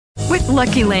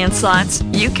Lucky Land Slots,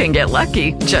 you can get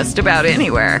lucky just about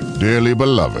anywhere. Dearly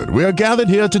beloved, we are gathered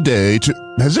here today to...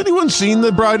 Has anyone seen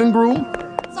the bride and groom?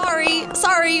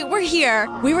 Sorry, we're here.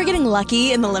 We were getting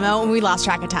lucky in the limo and we lost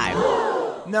track of time.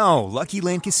 No, Lucky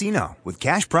Land Casino, with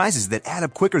cash prizes that add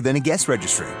up quicker than a guest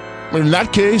registry. In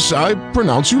that case, I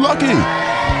pronounce you lucky.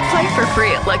 Play for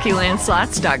free at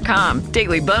LuckyLandSlots.com.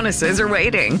 Daily bonuses are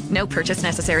waiting. No purchase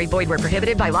necessary. Void where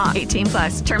prohibited by law.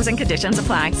 18+. Terms and conditions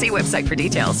apply. See website for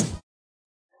details.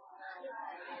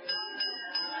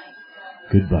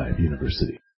 Goodbye,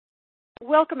 University.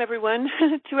 Welcome, everyone,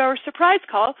 to our surprise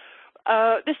call.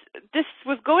 This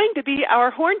was going to be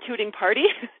our horn tooting party.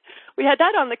 We had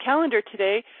that on the calendar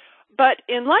today, but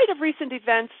in light of recent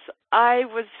events, I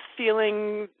was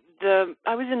in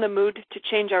the mood to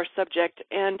change our subject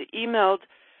and emailed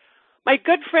my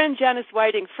good friend Janice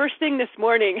Whiting first thing this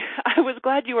morning. I was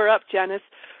glad you were up, Janice,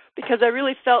 because I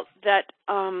really felt that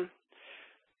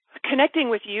connecting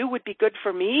with you would be good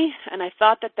for me, and I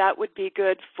thought that would be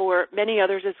good for many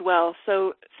others as well.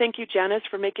 So thank you, Janice,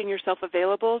 for making yourself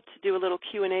available to do a little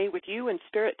Q&A with you in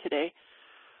spirit today.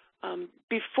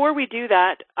 Before we do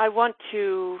that, I want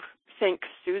to thank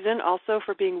Susan also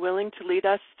for being willing to lead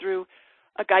us through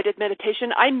a guided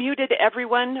meditation. I muted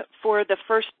everyone for the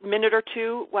first minute or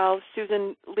two while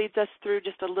Susan leads us through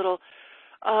just a little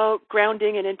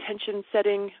grounding and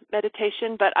intention-setting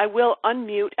meditation, but I will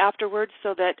unmute afterwards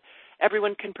so that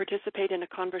everyone can participate in a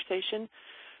conversation.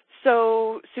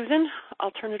 So, Susan,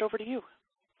 I'll turn it over to you.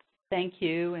 Thank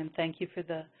you, and thank you for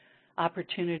the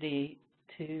opportunity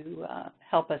to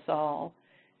help us all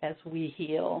as we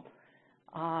heal.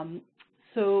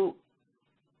 So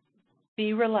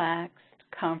be relaxed,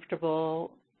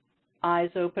 comfortable, eyes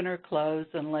open or closed.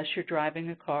 Unless you're driving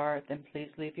a car, then please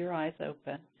leave your eyes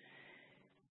open.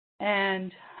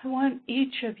 And I want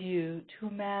each of you to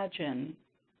imagine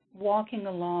walking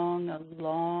along a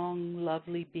long,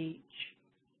 lovely beach.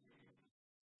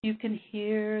 You can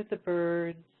hear the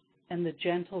birds and the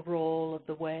gentle roll of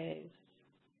the waves.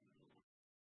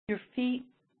 Your feet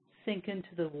sink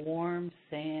into the warm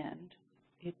sand.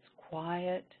 It's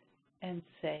quiet and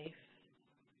safe.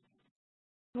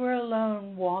 You are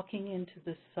alone walking into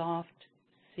the soft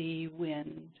sea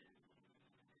wind.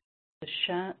 The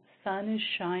sun is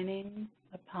shining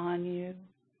upon you,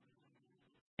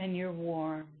 and you're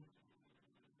warm.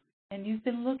 And you've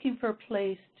been looking for a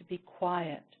place to be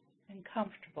quiet and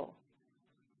comfortable.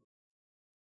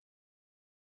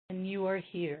 And you are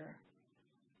here.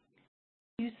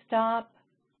 You stop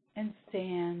and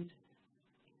stand,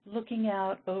 looking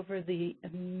out over the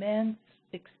immense,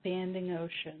 expanding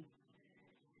ocean.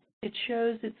 It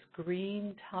shows its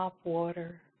green top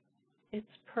water, its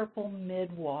purple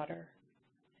mid-water,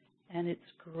 and its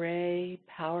gray,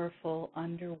 powerful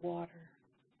underwater.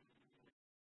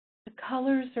 The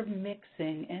colors are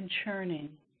mixing and churning,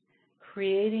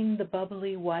 creating the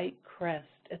bubbly white crest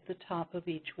at the top of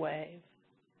each wave.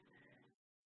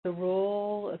 The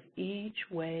roll of each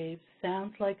wave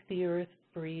sounds like the earth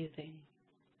breathing.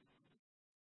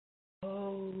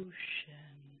 Ocean,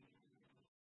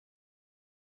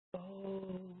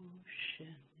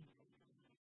 ocean.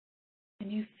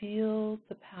 And you feel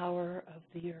the power of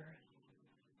the earth.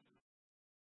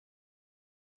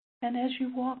 And as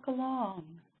you walk along,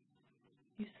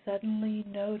 you suddenly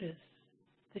notice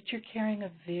that you're carrying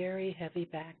a very heavy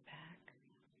backpack.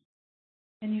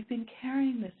 And you've been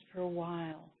carrying this for a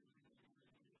while.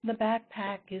 The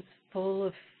backpack is full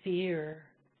of fear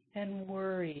and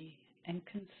worry and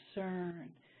concern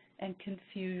and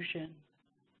confusion.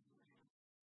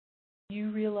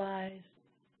 You realize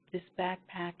this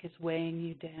backpack is weighing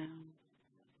you down.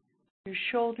 Your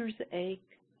shoulders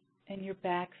ache and your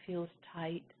back feels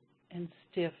tight and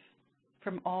stiff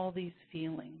from all these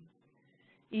feelings.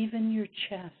 Even your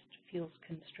chest feels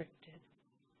constricted.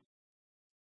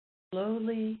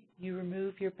 Slowly, you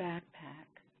remove your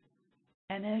backpack,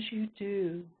 and as you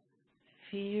do,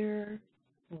 fear,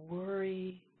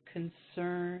 worry,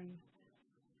 concern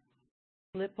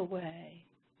slip away.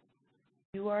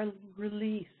 You are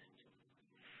released,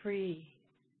 free.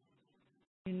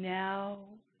 You now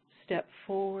step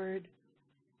forward,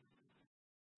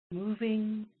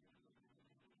 moving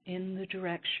in the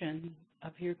direction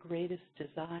of your greatest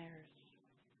desires.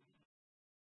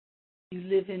 You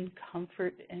live in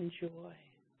comfort and joy.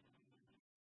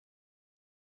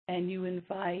 And you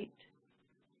invite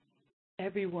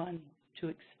everyone to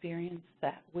experience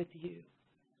that with you.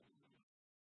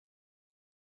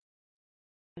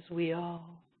 As we all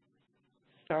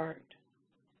start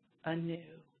anew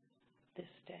this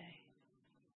day.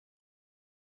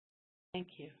 Thank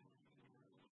you.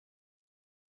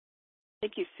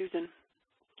 Thank you, Susan.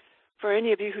 for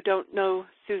any of you who don't know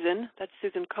Susan, that's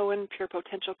Susan Cohen, Pure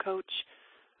Potential Coach,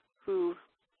 who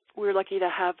we're lucky to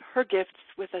have her gifts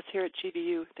with us here at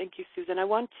GVU. Thank you, Susan. I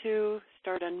want to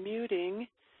start unmuting.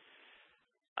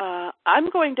 I'm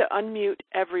going to unmute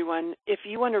everyone. If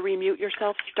you want to remute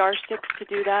yourself, *6 to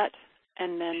do that,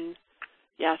 and then,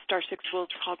 *6 will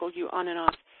toggle you on and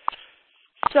off.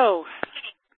 So,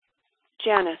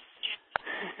 Janice.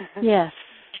 Yes.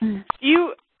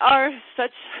 You are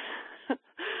such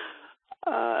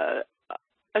a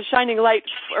shining light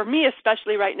for me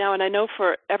especially right now, and I know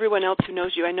for everyone else who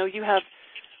knows you. I know you have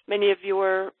many of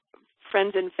your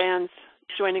friends and fans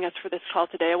joining us for this call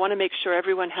today. I want to make sure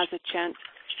everyone has a chance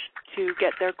to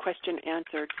get their question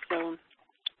answered. So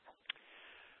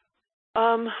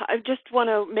I just want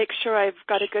to make sure I've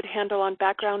got a good handle on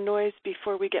background noise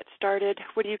before we get started.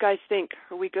 What do you guys think?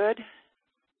 Are we good?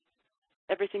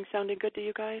 Everything sounding good to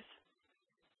you guys?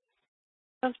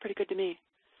 Sounds pretty good to me.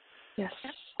 Yes.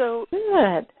 So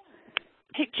good.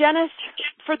 Hey, Janice,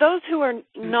 for those who are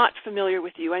not familiar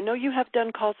with you, I know you have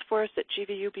done calls for us at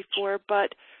GVU before,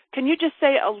 but can you just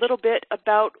say a little bit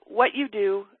about what you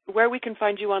do, where we can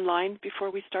find you online before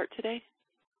we start today?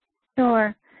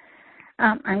 Sure.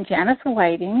 I'm Janice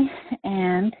Whiting,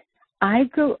 and I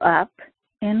grew up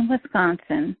in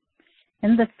Wisconsin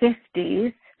in the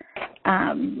 50s,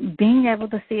 being able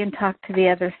to see and talk to the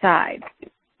other side.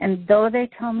 And though they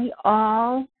tell me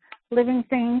all living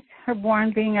things are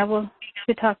born being able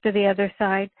to talk to the other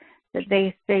side, that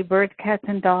they say birds, cats,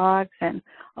 and dogs, and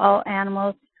all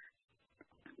animals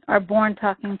are born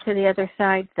talking to the other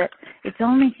side, that it's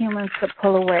only humans that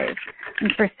pull away.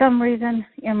 And for some reason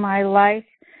in my life,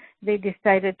 they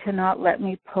decided to not let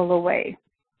me pull away.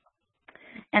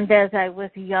 And as I was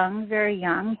young, very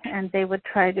young, and they would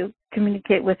try to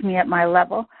communicate with me at my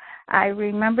level, I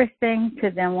remember saying to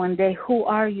them one day, "Who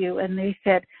are you?" And they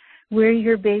said, "We're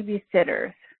your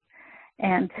babysitters."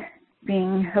 And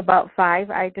being about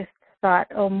 5, I just thought,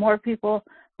 oh, more people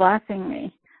bossing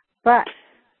me. But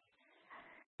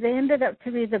they ended up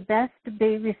to be the best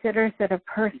babysitters that a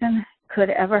person could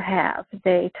ever have.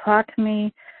 They taught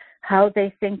me how they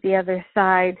think the other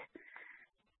side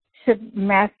should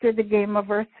master the game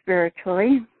of Earth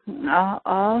spiritually.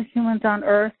 All humans on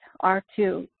Earth are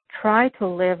to try to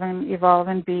live and evolve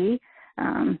and be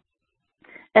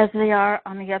as they are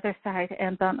on the other side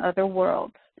and on other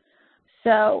worlds.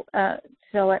 So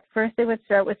at first they would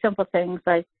start with simple things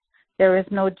like there is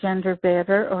no gender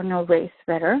better or no race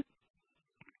better.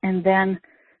 And then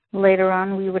later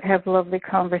on we would have lovely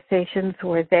conversations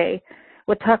where they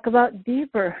would talk about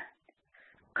deeper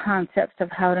concepts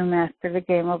of how to master the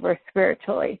game of Earth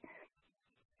spiritually.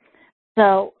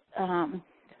 So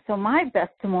my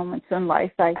best moments in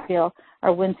life, I feel,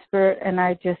 are when Spirit and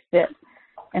I just sit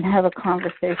and have a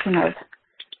conversation of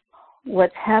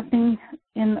what's happening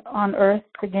on Earth,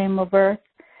 the game of Earth,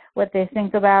 what they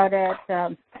think about it,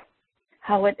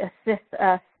 how it assists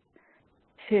us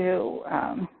to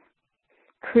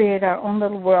create our own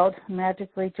little world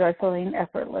magically, joyfully, and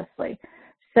effortlessly.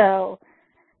 So,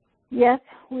 yes,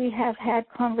 we have had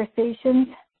conversations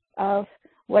of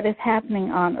what is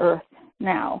happening on Earth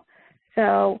now.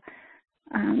 So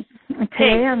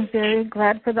today I'm very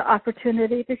glad for the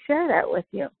opportunity to share that with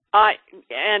you.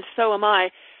 And so am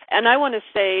I. And I want to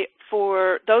say,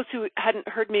 for those who hadn't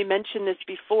heard me mention this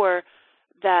before,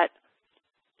 that,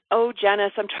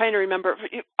 Janice, I'm trying to remember.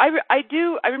 I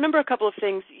remember a couple of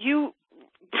things. You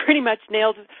pretty much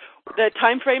nailed the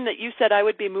time frame that you said I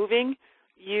would be moving.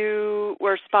 You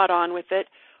were spot on with it.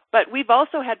 But we've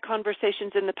also had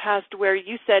conversations in the past where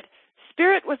you said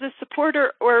Spirit was a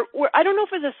supporter, or I don't know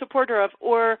if it was a supporter of,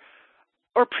 or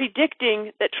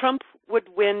predicting that Trump would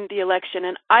win the election.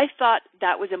 And I thought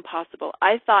that was impossible.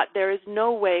 I thought there is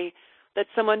no way that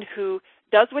someone who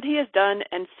does what he has done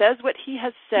and says what he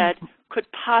has said could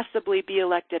possibly be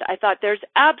elected. I thought there's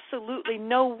absolutely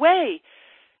no way.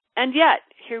 And yet,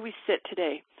 here we sit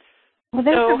today. Well,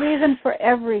 there's a reason for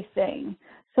everything.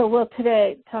 So we'll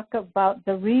today talk about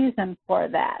the reason for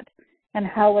that and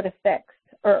how it affects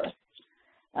Earth.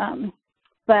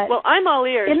 But well, I'm all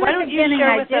ears. In Why the don't beginning, you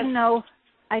share with us?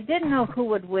 I didn't know who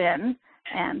would win,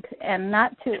 and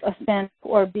not to offend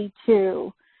or be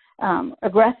too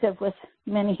aggressive with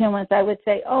many humans, I would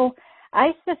say,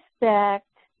 I suspect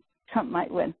Trump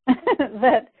might win.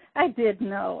 But I did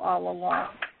know all along.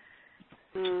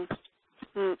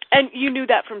 Mm-hmm. And you knew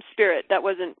that from Spirit. That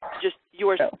wasn't just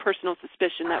your personal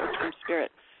suspicion. That was from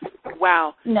Spirit.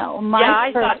 Wow. No, my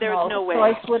I thought there was no way.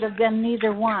 choice would have been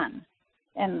neither one.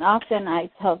 And often I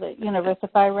tell the universe,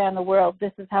 if I ran the world,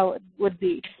 this is how it would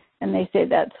be. And they say,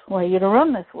 that's why you don't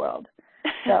run this world.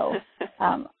 So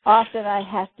often I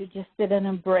have to just sit and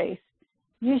embrace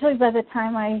usually by the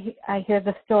time I hear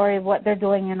the story of what they're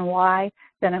doing and why,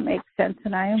 then it makes sense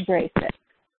and I embrace it.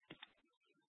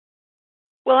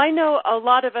 Well, I know a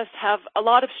lot of us have a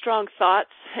lot of strong thoughts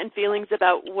and feelings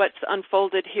about what's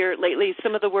unfolded here lately.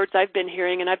 Some of the words I've been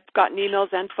hearing, and I've gotten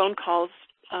emails and phone calls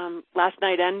last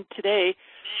night and today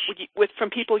from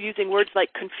people using words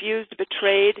like confused,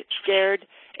 betrayed, scared,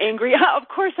 angry. Of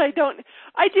course, I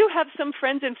do have some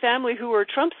friends and family who are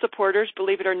Trump supporters,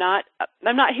 believe it or not.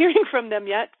 I'm not hearing from them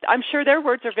yet. I'm sure their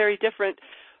words are very different.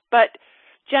 But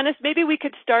Janice, maybe we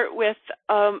could start with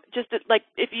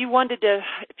if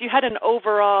you had an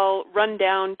overall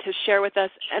rundown to share with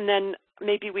us, and then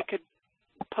maybe we could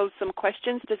pose some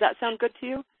questions. Does that sound good to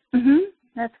you? Mm-hmm.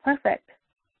 That's perfect.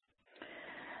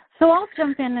 So I'll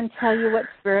jump in and tell you what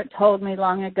Spirit told me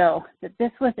long ago, that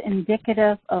this was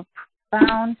indicative of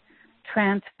profound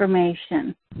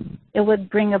transformation. It would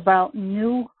bring about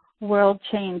new world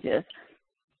changes.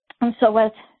 And so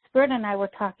as Spirit and I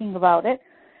were talking about it,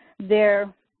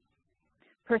 their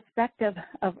perspective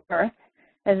of Earth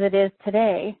as it is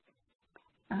today,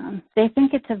 they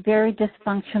think it's a very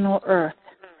dysfunctional Earth.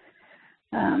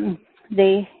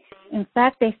 In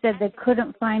fact, they said they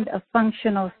couldn't find a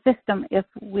functional system if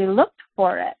we looked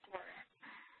for it.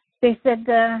 They said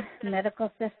the medical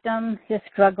system is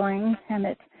struggling, and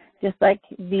it's just like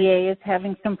VA is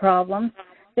having some problems.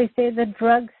 They say the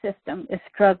drug system is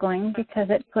struggling because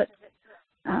it puts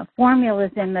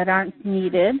formulas in that aren't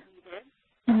needed,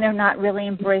 and they're not really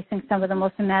embracing some of the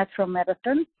most natural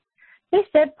medicine. They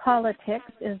said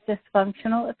politics is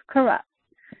dysfunctional, it's corrupt.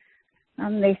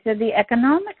 They said the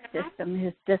economic system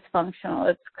is dysfunctional,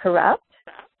 it's corrupt.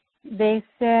 They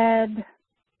said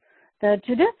the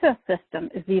judicial system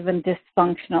is even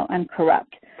dysfunctional and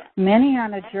corrupt. Many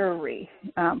on a jury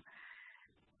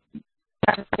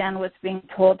understand what's being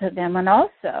told to them, and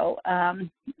also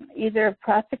either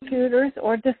prosecutors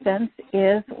or defense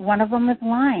is one of them is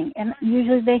lying, and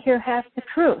usually they hear half the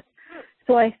truth.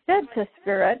 So I said to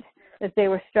Spirit that they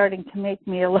were starting to make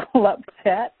me a little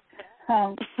upset.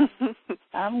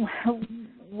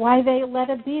 Why they let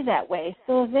it be that way.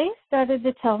 So they started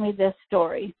to tell me this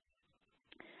story.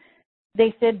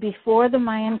 They said before the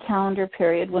Mayan calendar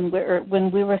period, when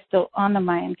we were still on the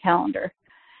Mayan calendar,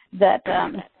 that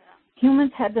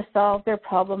humans had to solve their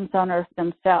problems on Earth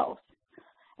themselves.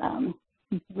 And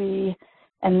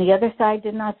the other side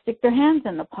did not stick their hands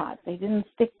in the pot. They didn't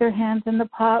stick their hands in the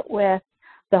pot with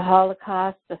the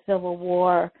Holocaust, the Civil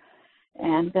War,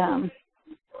 and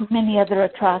many other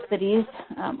atrocities,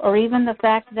 or even the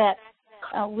fact that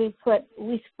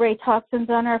we spray toxins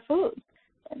on our food.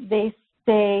 They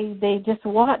say they just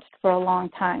watched for a long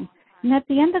time. And at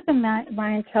the end of the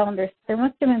Mayan calendar, there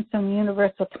must have been some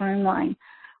universal timeline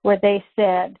where they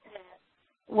said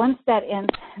once that ends,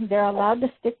 they're allowed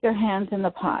to stick their hands in the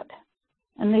pot.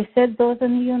 And they said those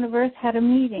in the universe had a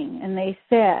meeting, and they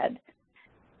said,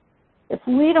 if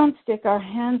we don't stick our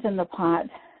hands in the pot,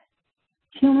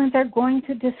 humans are going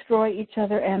to destroy each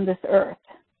other and this Earth.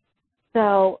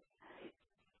 So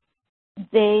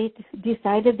they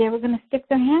decided they were going to stick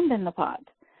their hand in the pot.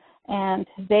 And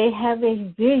they have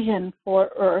a vision for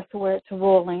Earth where it's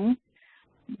rolling.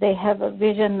 They have a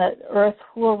vision that Earth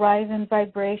will rise in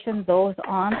vibration. Those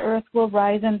on Earth will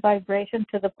rise in vibration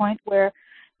to the point where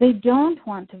they don't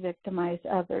want to victimize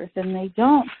others and they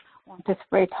don't want to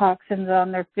spray toxins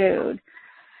on their food.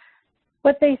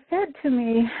 But they said to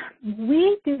me,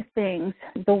 we do things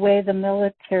the way the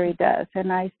military does.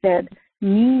 And I said,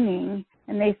 meaning,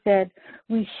 and they said,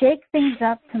 we shake things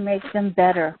up to make them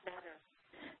better.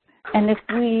 And if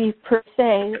we, per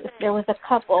se, if there was a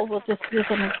couple, we'll just use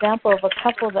an example of a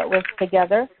couple that was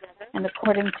together, and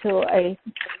according to a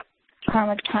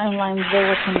karmic timeline, they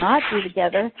were to not be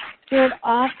together, Spirit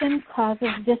often causes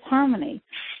disharmony.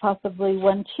 Possibly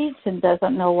one cheats and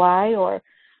doesn't know why, or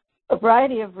a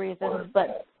variety of reasons,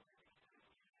 but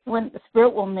when the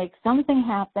Spirit will make something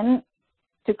happen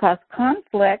to cause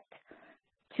conflict,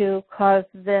 to cause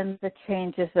then the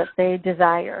changes that they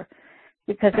desire.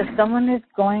 Because if someone is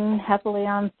going happily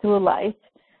on through life,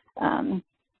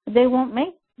 they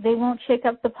won't shake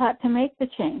up the pot to make the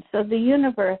change. So the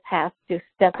universe has to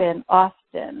step in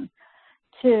often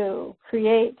to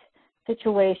create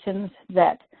situations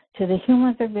that to the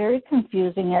humans are very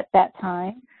confusing at that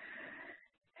time.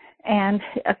 And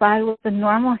if I was a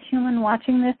normal human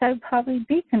watching this, I'd probably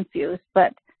be confused.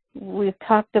 But we've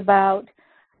talked about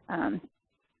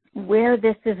where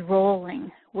this is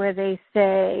rolling, where they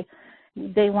say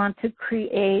they want to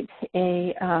create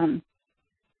a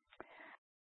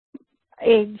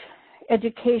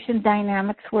education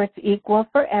dynamics where it's equal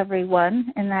for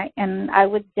everyone. And I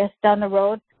would guess down the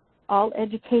road, all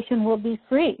education will be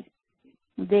free.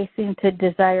 they seem to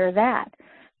desire that.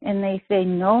 And they say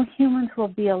no humans will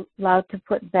be allowed to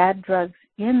put bad drugs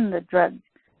in the drug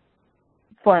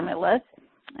formulas.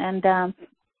 And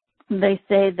they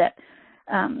say that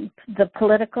the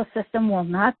political system will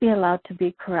not be allowed to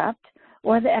be corrupt,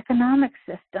 or the economic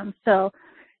system. So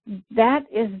that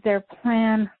is their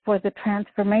plan for the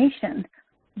transformation.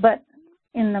 But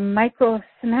in the micro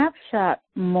snapshot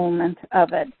moment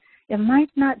of it, it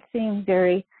might not seem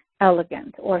very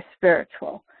elegant or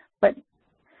spiritual, but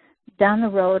down the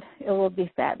road, it will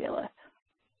be fabulous.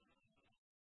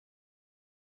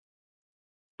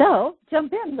 So,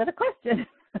 jump in with a question.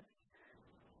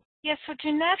 Yeah, so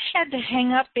Janice had to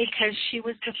hang up because she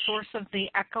was the source of the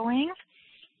echoing,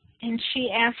 and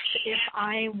she asked if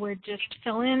I would just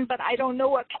fill in, but I don't know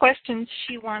what questions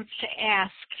she wants to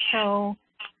ask. So,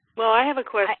 well, I have a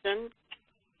question.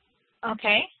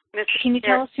 Okay. Can you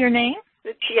tell us your name?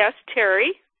 Yes,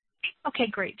 Terry. Okay,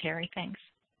 great, Terry. Thanks.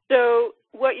 So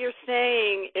what you're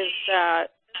saying is that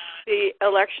the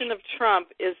election of Trump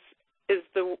is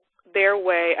their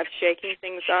way of shaking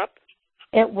things up?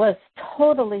 It was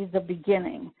totally the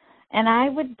beginning. And I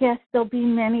would guess there'll be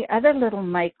many other little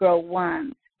micro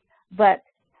ones. But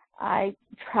I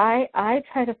try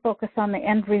to focus on the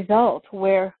end result,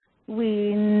 where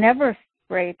we never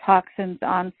spray toxins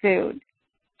on food,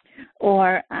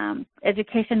 or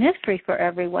education is free for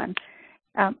everyone.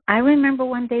 I remember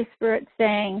one day Spirit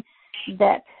saying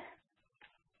that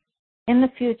in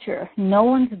the future, no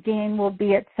one's gain will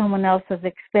be at someone else's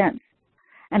expense.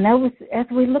 And that was, as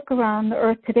we look around the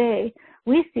earth today,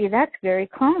 we see that's very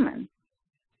common.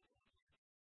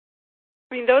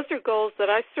 I mean, those are goals that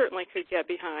I certainly could get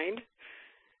behind.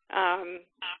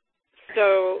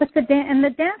 But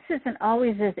the dance isn't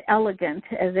always as elegant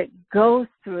as it goes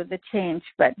through the change,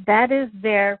 but that is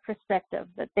their perspective,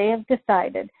 that they have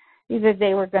decided either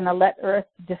they were going to let Earth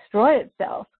destroy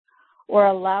itself or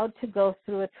allowed to go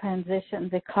through a transition.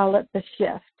 They call it the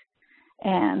shift.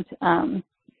 And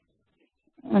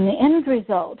the end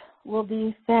result will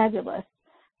be fabulous.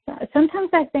 Sometimes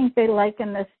I think they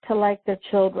liken this to like their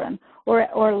children,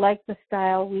 or like the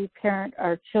style we parent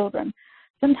our children.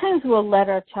 Sometimes we'll let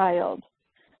our child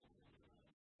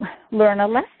learn a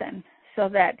lesson, so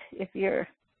that if you're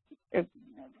a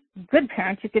good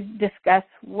parent, you could discuss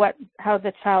how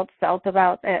the child felt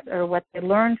about it or what they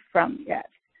learned from it.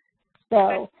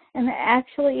 So, and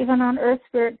actually, even on Earth,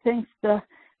 Spirit thinks the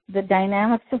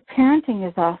dynamics of parenting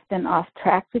is often off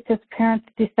track because parents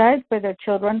decide for their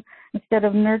children instead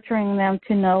of nurturing them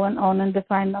to know and own and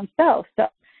define themselves.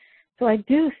 So I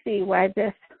do see why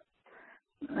this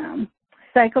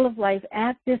cycle of life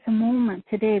at this moment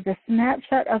today, the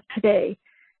snapshot of today,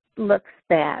 looks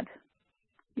bad.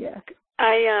 Yes.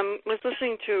 I was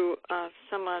listening to a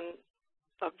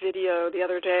video the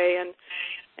other day,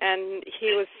 and he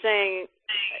was saying,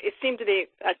 it seemed to be,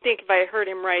 I think if I heard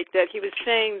him right, that he was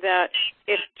saying that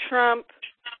if Trump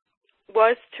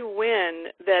was to win,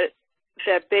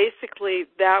 that basically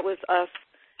that was us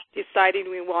deciding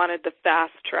we wanted the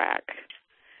fast track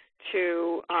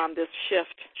to this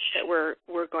shift that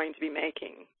we're going to be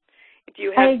making. Do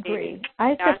you have I agree.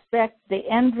 I suspect the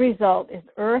end result is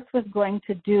Earth was going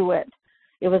to do it.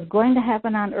 It was going to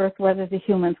happen on Earth whether the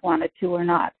humans wanted to or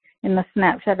not in the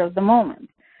snapshot of the moment,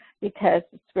 because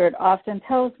Spirit often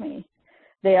tells me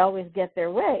they always get their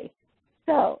way.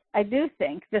 So I do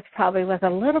think this probably was a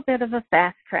little bit of a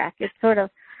fast track. It's sort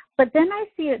of, but then I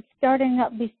see it starting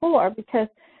up before, because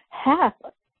half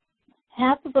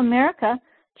of America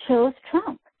chose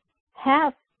Trump.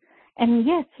 Half. And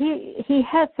yes, he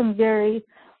has some very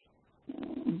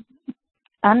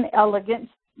unelegant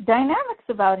dynamics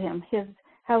about him,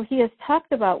 how he has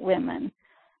talked about women.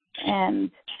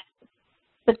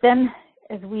 But then,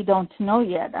 as we don't know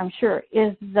yet, I'm sure,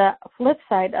 is the flip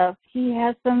side of he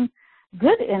has some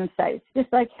good insights,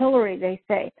 just like Hillary, they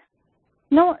say.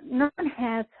 No one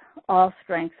has all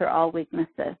strengths or all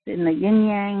weaknesses in the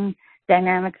yin-yang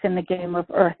dynamics in the game of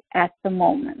Earth at the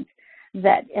moment,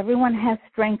 that everyone has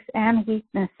strengths and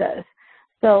weaknesses.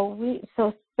 So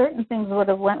certain things would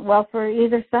have went well for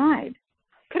either side.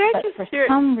 But for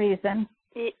some reason,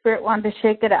 Spirit wanted to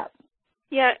shake it up.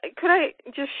 Yeah, could I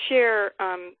just share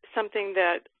something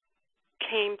that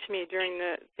came to me during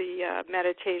the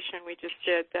meditation we just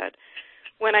did, that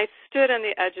when I stood on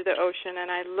the edge of the ocean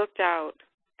and I looked out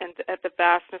and at the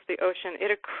vastness of the ocean, it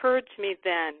occurred to me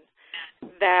then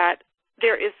that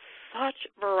there is such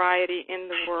variety in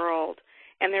the world,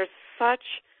 and there's such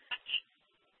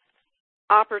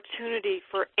opportunity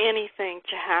for anything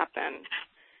to happen.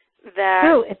 That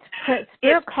true.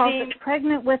 Spirit calls it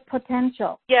pregnant with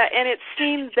potential. Yeah, and it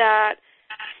seems that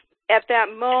at that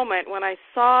moment when I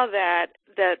saw that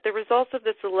the results of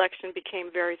this election became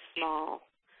very small.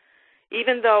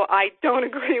 Even though I don't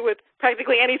agree with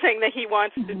practically anything that he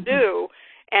wants to do,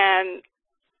 and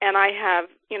I have,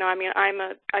 I'm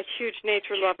a huge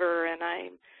nature lover, and I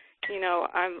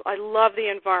love the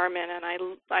environment, and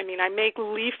I make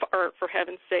leaf art, for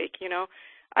heaven's sake.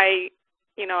 I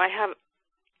have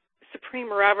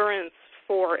supreme reverence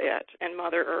for it and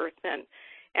Mother Earth, and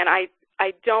I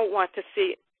don't want to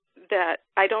see that.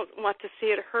 I don't want to see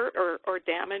it hurt or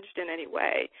damaged in any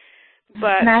way.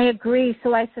 But, and I agree.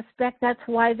 So I suspect that's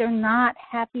why they're not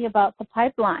happy about the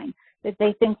pipeline, that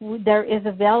they think there is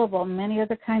available many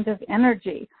other kinds of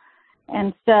energy.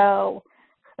 And so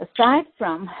aside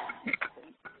from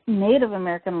Native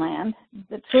American land,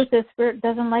 the truth is Spirit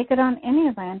doesn't like it on any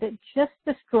land. It just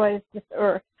destroys this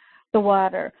earth, the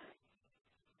water,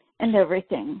 and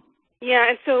everything. Yeah,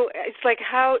 and so it's like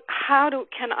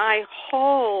can I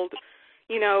hold,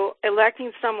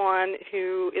 electing someone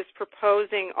who is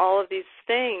proposing all of these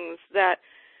things that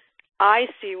I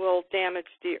see will damage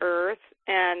the earth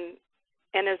and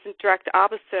is in direct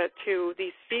opposite to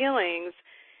these feelings.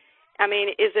 I mean,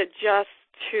 is it just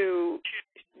to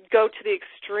go to the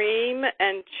extreme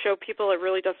and show people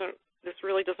this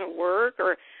really doesn't work?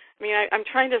 Or, I'm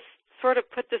trying to sort of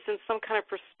put this in some kind of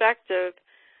perspective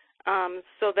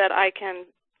so that I can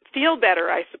feel better,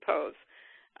 I suppose.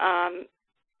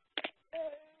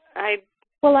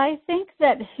 I think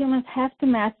that humans have to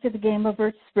master the game of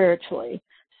earth spiritually.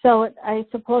 So I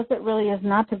suppose it really is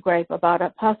not to gripe about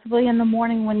it. Possibly in the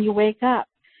morning when you wake up,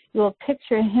 you will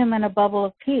picture him in a bubble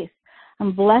of peace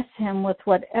and bless him with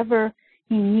whatever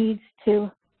he needs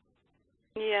to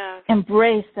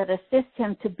embrace that assists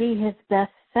him to be his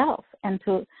best self and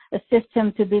to assist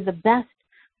him to be the best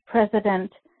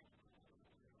president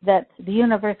that the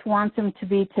universe wants him to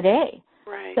be today.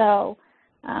 Right. So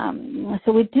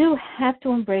we do have to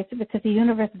embrace it because the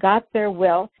universe got their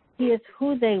will. He is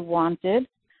who they wanted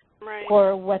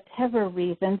for whatever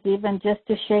reasons, even just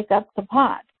to shake up the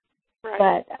pot.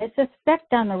 Right. But I suspect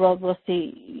down the road we'll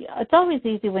see. It's always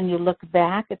easy when you look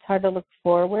back. It's hard to look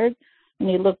forward.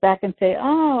 And you look back and say,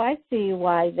 oh, I see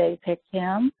why they picked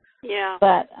him. Yeah.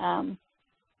 But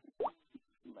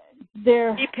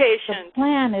be patient. The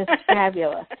plan is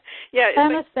fabulous. The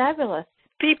plan is fabulous.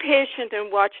 Be patient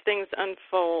and watch things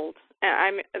unfold.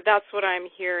 That's what I'm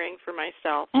hearing for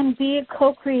myself. And be a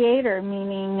co-creator,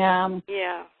 meaning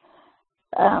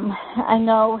I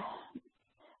know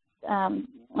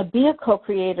be a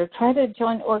co-creator. Try to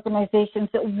join organizations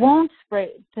that won't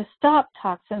spray to stop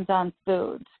toxins on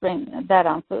food, spraying that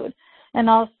on food. And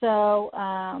also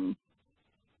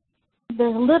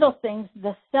there's little things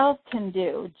the self can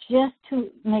do just to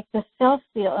make the self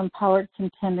feel empowered,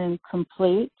 content, and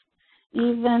complete,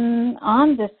 even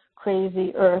on this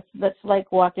crazy earth that's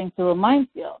like walking through a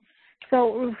minefield.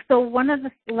 So one of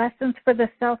the lessons for the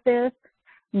self is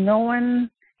no one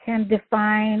can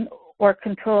define or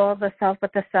control the self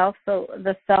but the self. So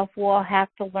the self will have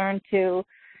to learn to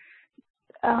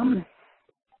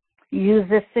use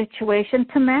this situation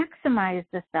to maximize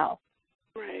the self.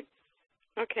 Right.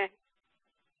 Okay.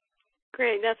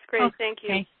 Great. That's great. Okay. Thank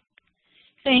you.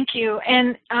 Thank you.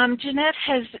 And Jeanette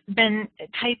has been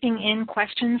typing in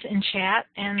questions in chat,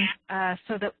 and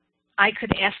so that I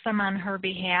could ask them on her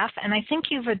behalf. And I think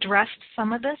you've addressed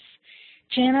some of this,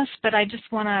 Janice, but I just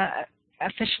want to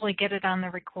officially get it on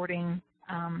the recording.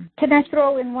 Can I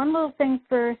throw in one little thing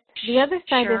first? The other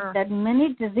side is that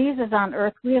many diseases on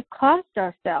Earth we have caused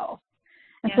ourselves.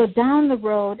 And so down the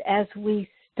road, as we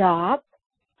stop,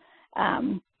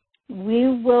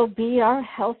 we will be our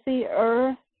healthy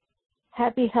Earth,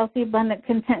 happy, healthy, abundant,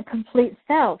 content, complete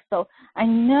self. So I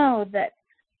know that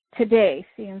today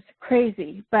seems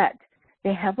crazy, but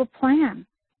they have a plan.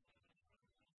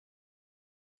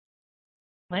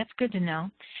 That's good to know.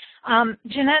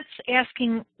 Jeanette's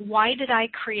asking, why did I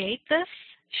create this?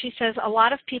 She says a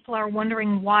lot of people are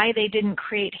wondering why they didn't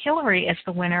create Hillary as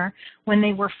the winner when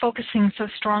they were focusing so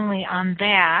strongly on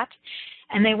that.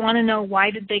 And they want to know, why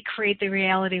did they create the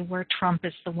reality where Trump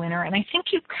is the winner? And I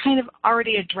think you kind of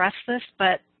already addressed this,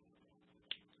 but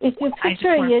if you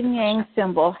picture a yin-yang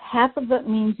symbol, half of it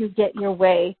means you get your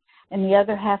way, and the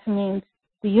other half means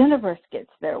the universe gets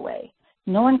their way.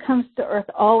 No one comes to Earth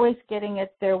always getting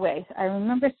it their way. I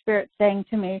remember Spirit saying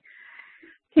to me,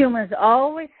 humans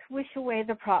always wish away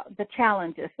the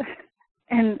challenges.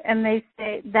 and they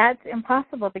say, that's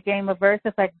impossible. The game of Earth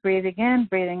is like breathing in,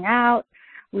 breathing out,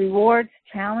 rewards,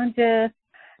 challenges.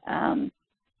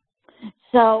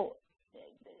 So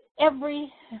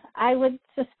I would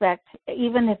suspect,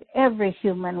 even if every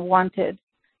human wanted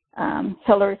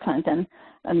Hillary Clinton,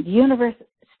 the universe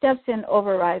steps in,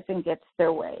 overrides, and gets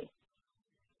their way.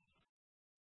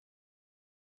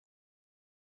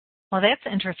 Well, that's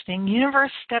interesting.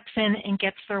 Universe steps in and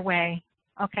gets their way.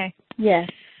 Okay. Yes.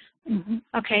 Mm-hmm.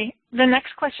 Okay. The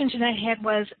next question Jeanette had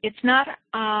was, it's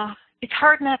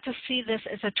hard not to see this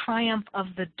as a triumph of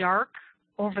the dark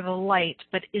over the light,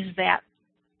 but is that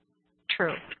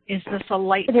true? Is this a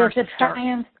light versus dark? It is a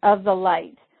triumph of the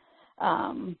light.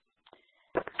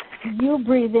 You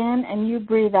breathe in and you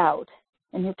breathe out,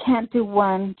 and you can't do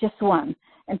one, just one.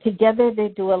 And together they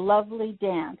do a lovely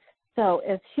dance. So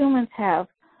as humans have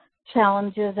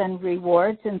challenges and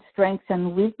rewards and strengths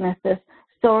and weaknesses,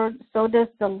 so does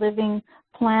the living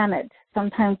planet.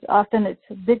 Sometimes, often it's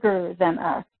bigger than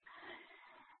us.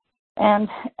 And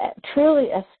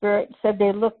truly, as Spirit said,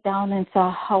 they looked down and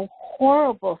saw how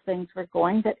horrible things were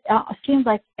going, that it seemed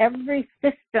like every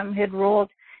system had rolled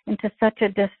into such a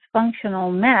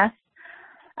dysfunctional mess.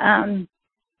 And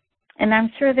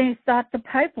I'm sure they thought the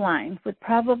pipeline would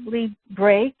probably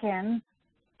break and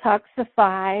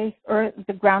toxify or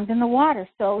the ground and the water.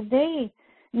 So they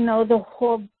know the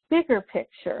whole bigger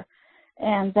picture.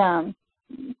 And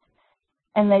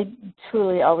they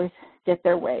truly always get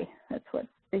their way. That's what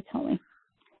they tell me.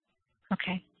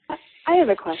 Okay. I have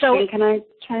a question. So, can I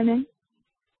chime in?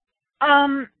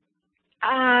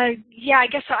 Yeah, I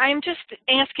guess so. I'm just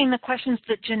asking the questions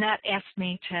that Jeanette asked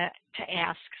me to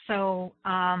ask. So,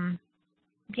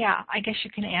 yeah, I guess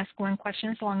you can ask one question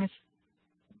as long as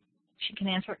she can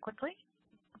answer it quickly.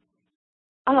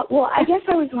 Well, I guess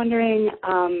I was wondering,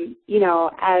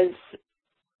 as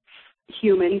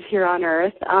humans here on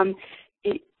Earth, I'm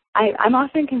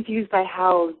often confused by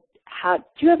how do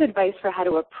you have advice for how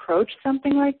to approach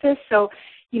something like this? So,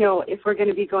 if we're going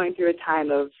to be going through a time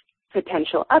of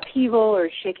potential upheaval or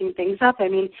shaking things up, I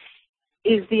mean,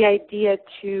 is the idea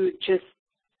to just,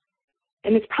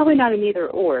 and it's probably not an either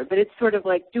or, but it's sort of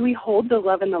like, do we hold the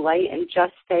love and the light and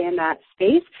just stay in that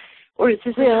space? Or is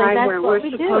this a time where we're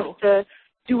supposed to,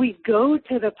 do we go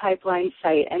to the pipeline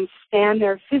site and stand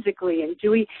there physically? And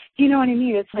do you know what I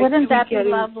mean? It's like, wouldn't that get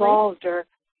be lovely? Involved or...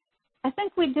 I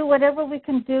think we do whatever we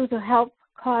can do to help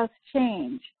cause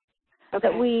change. Okay.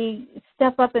 That we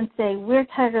step up and say, we're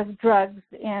tired of drugs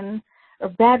or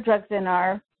bad drugs in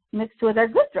our, mixed with our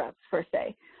good drugs, per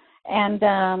se.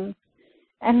 And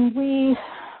we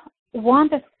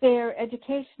want a fair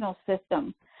educational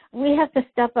system. We have to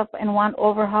step up and want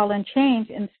overhaul and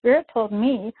change. And Spirit told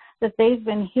me that they've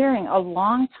been hearing a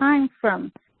long time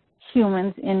from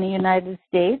humans in the United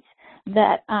States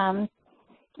that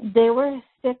they were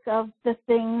sick of the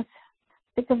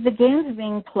games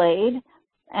being played,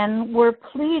 and were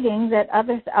pleading that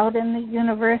others out in the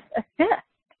universe assist.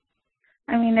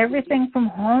 I mean, everything from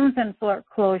homes and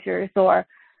foreclosures, or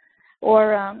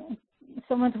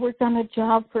someone's worked on a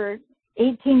job for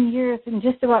 18 years and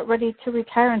just about ready to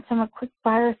retire, and someone quick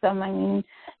fires them. I mean,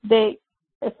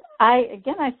 if I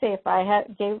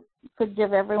could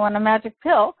give everyone a magic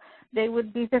pill, they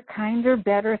would be their kinder,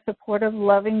 better, supportive,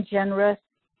 loving, generous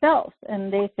selves.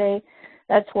 And they say,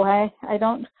 that's why I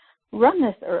don't run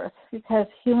this earth, because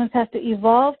humans have to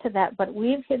evolve to that. But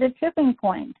we've hit a tipping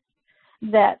point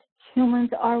that humans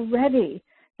are ready.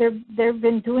 They've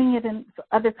been doing it in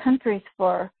other countries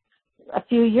for a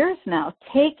few years now,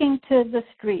 taking to the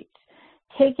streets,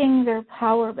 taking their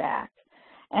power back.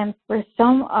 And for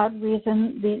some odd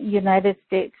reason, the United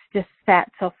States just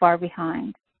sat so far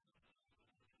behind.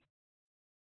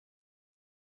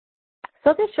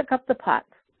 So they shook up the pot.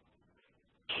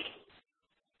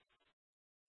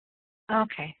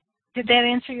 Okay. Did that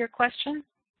answer your question?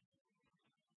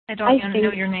 I don't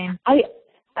know your name.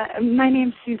 My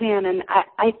name's Suzanne, and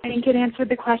I think it answered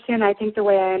the question. I think the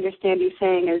way I understand you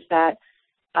saying is that,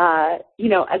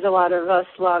 as a lot of us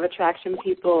law of attraction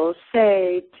people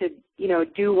say, to,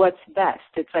 do what's best.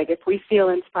 It's like if we feel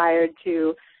inspired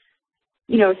to,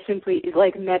 simply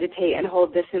like meditate and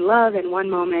hold this in love in one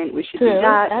moment, we should do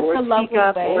that. That's or a speak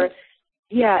up, way. or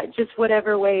just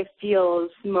whatever way feels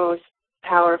most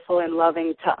powerful and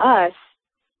loving to us,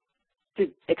 to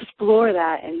explore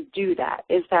that and do that.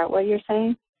 Is that what you're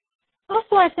saying?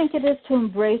 Also, I think it is to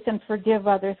embrace and forgive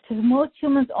others, because most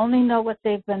humans only know what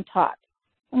they've been taught.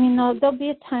 I mean, there'll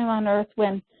be a time on Earth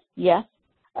when, yes,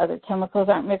 other chemicals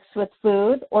aren't mixed with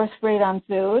food or sprayed on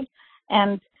food,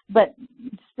 but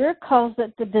Spirit calls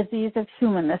it the disease of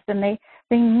humanness, and they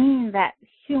mean that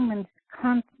humans'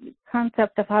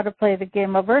 concept of how to play the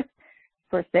game of Earth,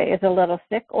 per se, is a little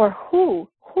sick, or who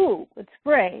would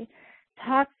spray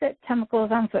toxic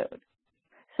chemicals on food.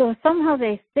 So somehow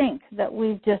they think that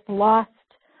we've just lost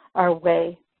our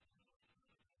way.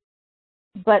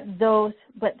 But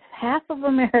half of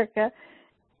America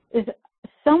is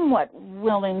somewhat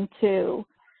willing to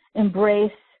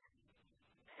embrace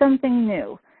something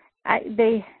new. I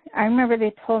remember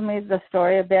they told me the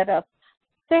story a bit of,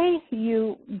 say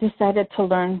you decided to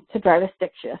learn to drive a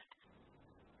stick shift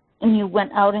and you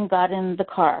went out and got in the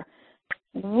car.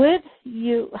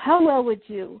 How well would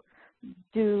you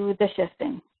do the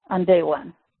shifting on day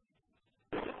one?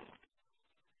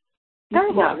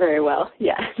 Not very well,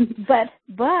 yeah. But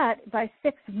by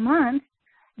 6 months,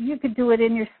 you could do it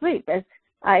in your sleep, as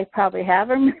I probably have,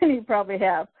 or many probably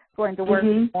have, going to work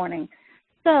in the morning.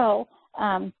 So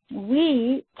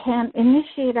we can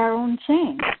initiate our own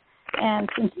change. And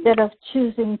instead of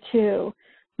choosing to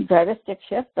drive a stick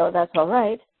shift, though that's all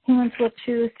right, humans will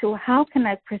choose to, how can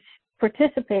I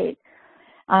participate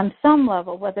on some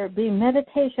level, whether it be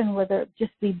meditation, whether it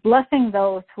just be blessing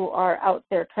those who are out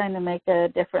there trying to make a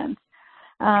difference.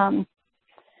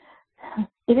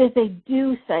 It is a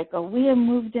do cycle. We have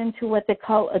moved into what they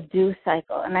call a do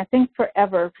cycle. And I think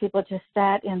forever people just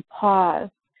sat in pause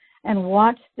and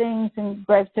watched things and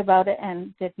griped about it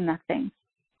and did nothing.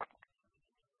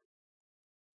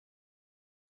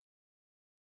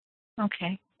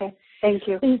 Okay. Thank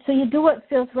you. So you do what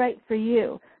feels right for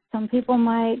you. Some people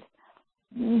might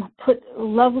put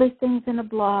lovely things in a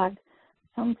blog.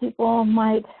 Some people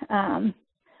might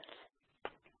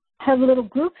have little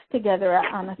groups together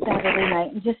on a Saturday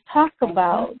night and just talk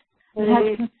about,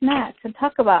 have some snacks and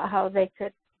talk about how they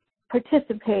could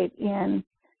participate in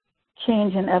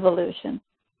change and evolution.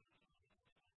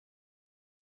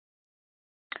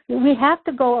 We have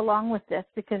to go along with this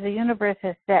because the universe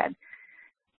has said,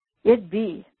 it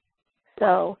be.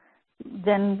 So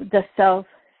then the self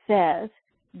says,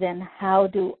 then how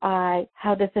does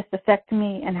this affect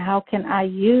me, and how can I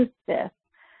use this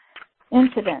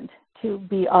incident to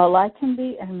be all I can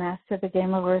be and master the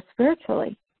game of Earth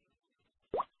spiritually?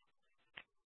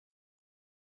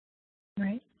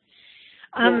 Right.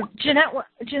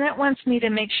 Jeanette wants me to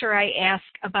make sure I ask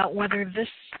about whether this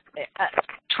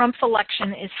Trump's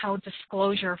election is how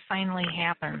disclosure finally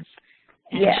happens.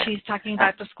 And she's talking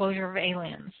about disclosure of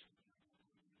aliens.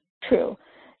 True.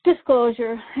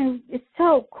 Disclosure, it's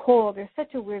so cold. There's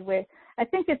such a weird way. I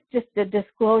think it's just the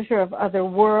disclosure of other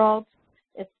worlds.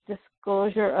 It's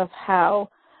disclosure of how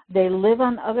they live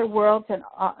on other worlds,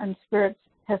 and Spirit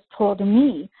has told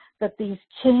me that these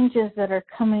changes that are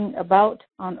coming about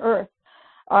on Earth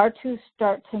are to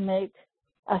start to make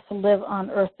us live on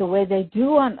Earth the way they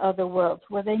do on other worlds,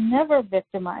 where they never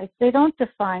victimize. They don't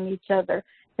define each other.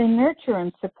 They nurture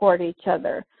and support each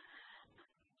other.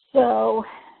 So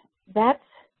that's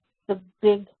the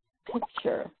big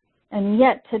picture. And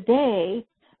yet today,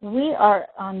 we are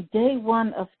on day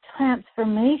one of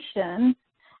transformation,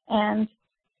 and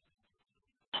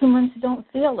humans don't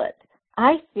feel it.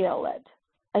 I feel it.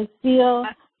 I feel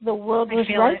the world was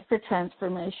ripe for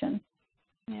transformation.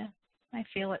 Yeah, I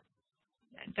feel it.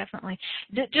 Definitely.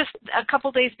 Just a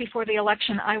couple days before the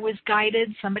election,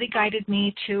 somebody guided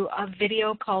me to a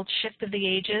video called Shift of the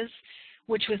Ages,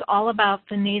 which was all about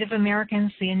the Native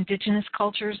Americans, the indigenous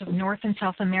cultures of North and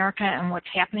South America, and what's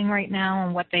happening right now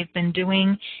and what they've been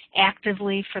doing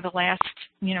actively for the last,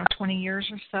 20 years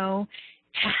or so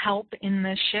to help in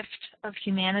the shift of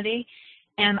humanity.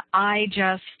 And I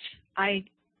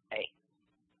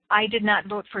did not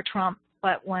vote for Trump,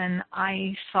 but when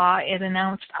I saw it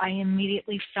announced, I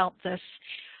immediately felt this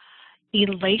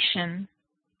elation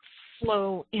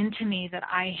flow into me that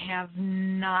I have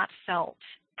not felt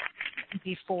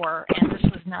before. And this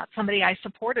was not somebody I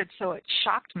supported, so it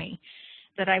shocked me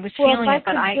that I was feeling it.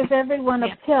 But if I could give everyone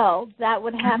a pill, that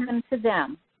would happen to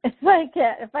them. If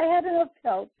I had enough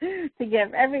pills to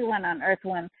give everyone on Earth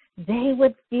one, they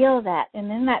would feel that.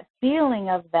 And in that feeling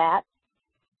of that,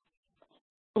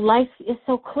 life is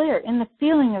so clear. In the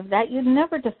feeling of that, you'd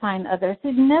never define others.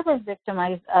 You'd never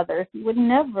victimize others. You would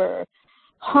never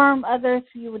harm others.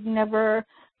 You would never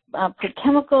put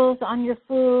chemicals on your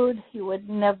food. You would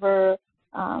never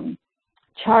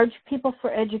charge people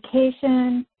for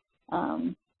education.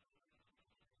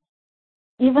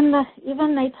 Even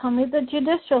they tell me the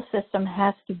judicial system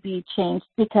has to be changed,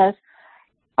 because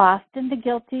often the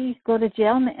guilty go to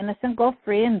jail and the innocent go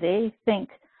free, and they think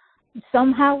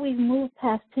somehow we've moved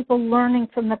past people learning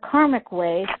from the karmic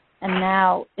way, and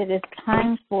now it is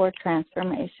time for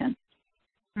transformation.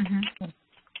 Mm-hmm.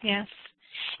 Yes.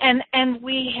 And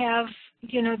we have,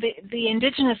 the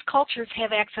indigenous cultures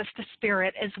have access to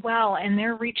spirit as well, and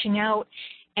they're reaching out,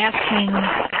 asking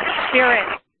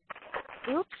spirit.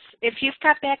 Oops. If you've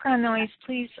got background noise,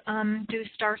 please do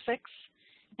 *6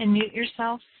 and mute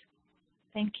yourself.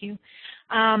 Thank you.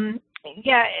 The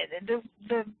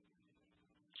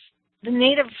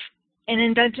native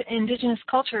and indigenous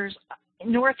cultures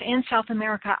North and South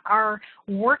America are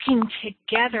working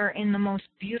together in the most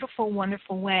beautiful,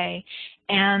 wonderful way,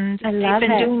 and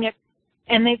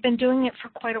they've been doing it for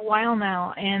quite a while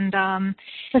now. And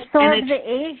but so have the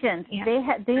Asians.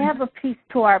 Yeah. They have a piece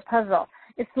to our puzzle.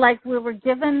 It's like we were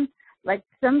given, like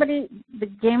the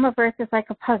Game of Earth is like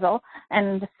a puzzle,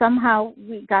 and somehow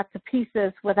we got the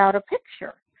pieces without a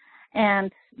picture.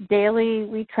 And daily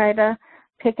we try to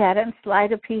pick at it and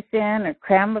slide a piece in or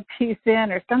cram a piece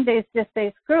in, or some days just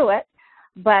say screw it.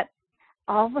 But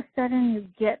all of a sudden you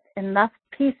get enough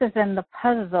pieces in the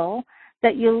puzzle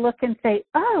that you look and say,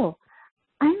 oh,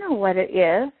 I know what it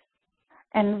is.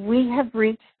 And we have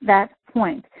reached that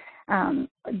point.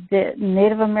 The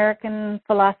Native American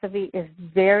philosophy is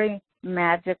very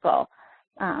magical.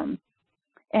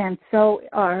 And so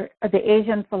are the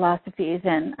Asian philosophies,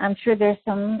 and I'm sure there's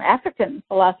some African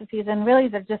philosophies, and really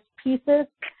they're just pieces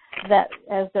that,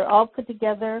 as they're all put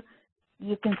together,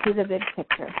 you can see the big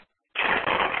picture.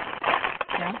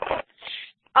 Yeah.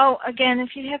 Oh, again,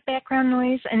 if you have background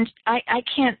noise, and I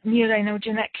can't mute, I know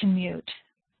Jeanette can mute,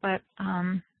 but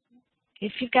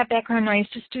if you've got background noise,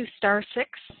 just do *6.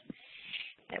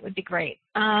 That would be great.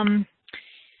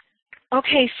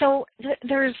 Okay, so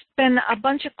there's been a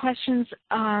bunch of questions,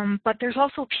 but there's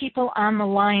also people on the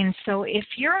line. So if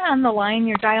you're on the line,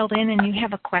 you're dialed in and you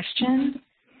have a question.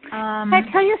 Can I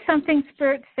tell you something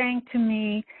Spirit's saying to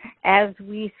me as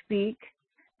we speak?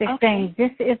 They're saying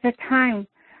this is a time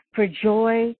for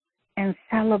joy and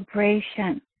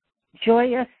celebration,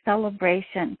 joyous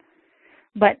celebration.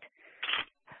 But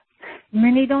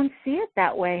many don't see it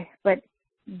that way, but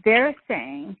they're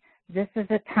saying this is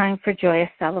a time for joyous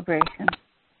celebration.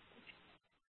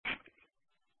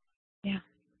 Yeah.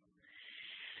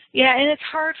 Yeah, and it's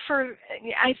hard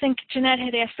I think Jeanette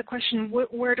had asked the question,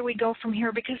 where do we go from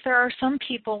here? Because there are some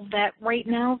people that right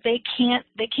now they can't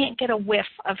get a whiff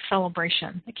of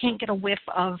celebration. They can't get a whiff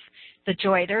of the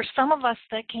joy. There's some of us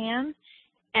that can,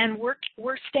 and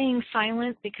we're staying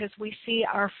silent because we see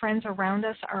our friends around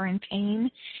us are in pain,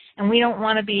 and we don't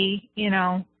want to be,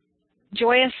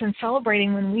 joyous and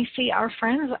celebrating when we see our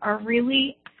friends are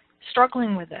really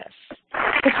struggling with this.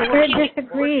 But Spirit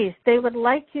disagrees. They would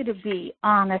like you to be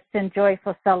honest and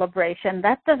joyful celebration.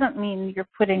 That doesn't mean you're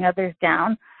putting others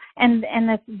down. And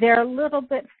if they're a little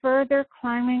bit further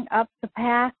climbing up the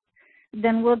path,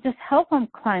 then we'll just help them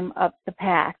climb up the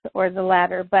path or the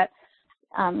ladder. But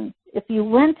if you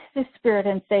went to Spirit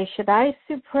and say, should I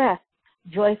suppress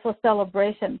joyful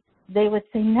celebration, they would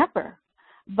say never.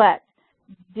 But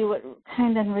do it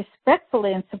kind and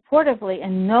respectfully and supportively,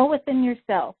 and know within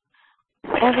yourself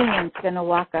everyone's going to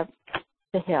walk up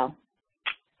the hill.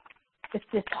 It's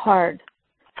just hard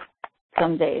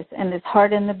some days, and it's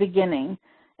hard in the beginning.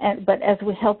 But as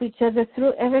we help each other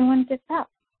through, everyone gets up.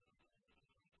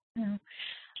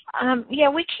 Yeah,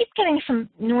 we keep getting some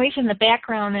noise in the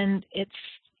background, and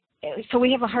so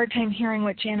we have a hard time hearing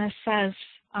what Janice says.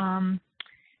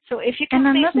 So if you can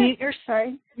please mute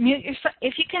yourself.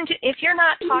 If you're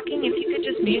not talking, if you could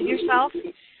just mute yourself.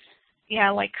 Yeah,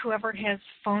 like whoever has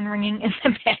phone ringing in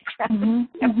the background.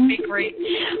 That would be great.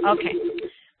 Okay.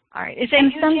 All right.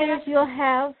 And some days you'll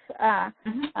have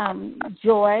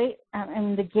joy,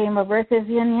 and the Game of Earth is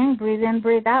yin yang, breathe in,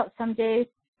 breathe out. Some days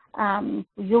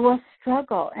you will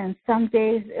struggle, and some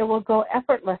days it will go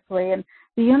effortlessly. And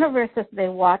the universe, as they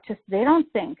watch us, they don't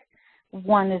think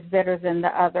one is better than the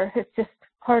other. It's just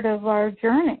part of our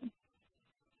journey.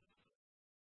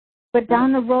 But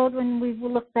down the road, when we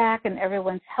look back and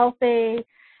everyone's healthy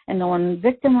and no one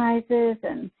victimizes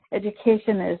and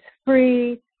education is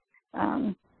free,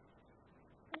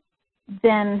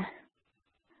 then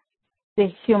the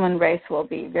human race will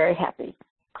be very happy.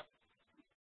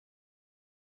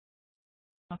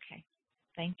 Okay,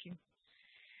 thank you.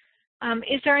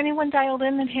 Is there anyone dialed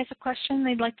in that has a question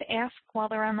they'd like to ask while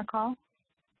they're on the call?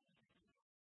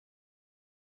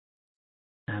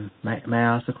 May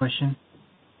I ask a question?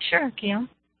 Sure, Guillaume.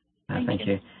 Thank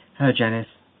you. Hello, Janice.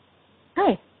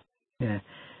 Hi. Yeah.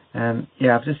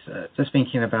 I've just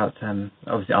thinking about,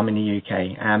 obviously I'm in the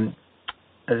UK.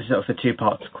 This is sort of a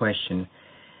two-part question.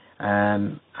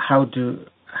 How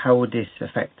would this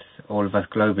affect all of us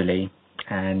globally,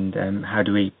 and how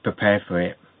do we prepare for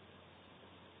it?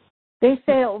 They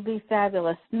say it will be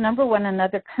fabulous. Number one, in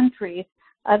other countries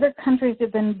have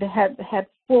had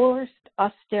forced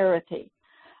austerity,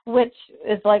 which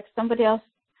is like somebody else,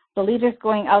 the leaders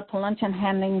going out to lunch and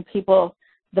handing people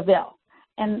the bill.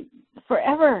 And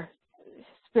forever,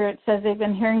 Spirit says they've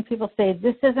been hearing people say,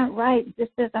 this isn't right, this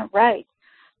isn't right.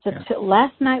 So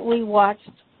last night we watched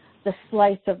the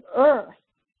slice of Earth,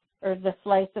 or the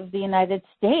slice of the United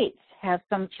States, have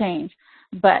some change.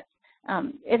 But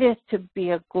it is to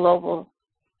be a global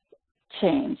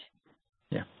change.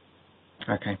 Yeah.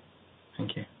 Okay.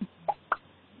 Thank you.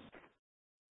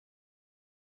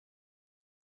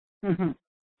 Mm-hmm.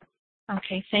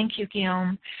 Okay, thank you,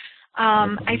 Guillaume.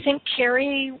 I think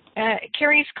Carrie's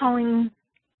calling.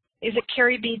 Is it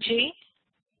Carrie BG?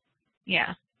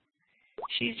 Yeah.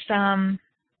 She's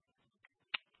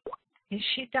is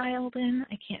she dialed in?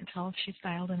 I can't tell if she's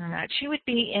dialed in or not. She would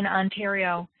be in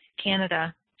Ontario,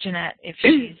 Canada, Jeanette, if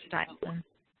she's dialed in.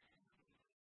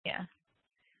 Yeah.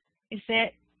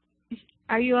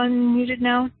 Are you unmuted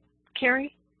now,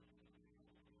 Carrie?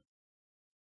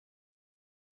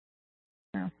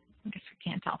 No, I guess we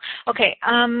can't tell. Okay,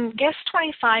 guest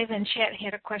 25 in chat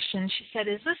had a question. She said,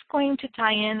 is this going to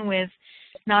tie in with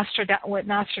what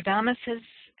Nostradamus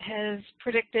has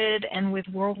predicted and with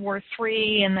World War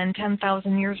III and then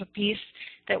 10,000 years of peace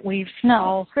that we've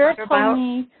all heard about? Spirit told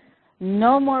me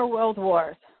no more world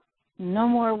wars. No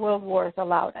more world wars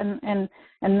allowed. And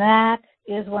that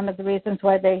is one of the reasons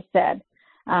why they said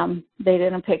they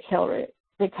didn't pick Hillary,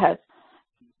 because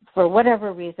for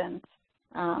whatever reasons,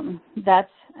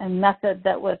 that's a method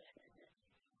that was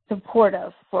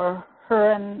supportive for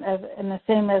her, and the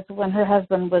same as when her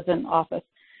husband was in office.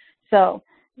 So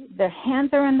their hands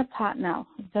are in the pot now.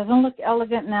 It doesn't look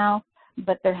elegant now,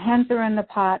 but their hands are in the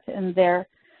pot, and there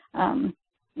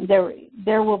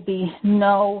will be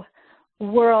no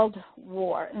world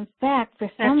war. In fact, for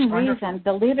some reason,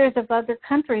 the leaders of other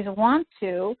countries want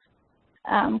to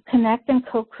connect and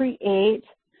co-create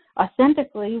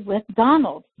authentically with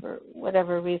Donald for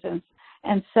whatever reasons.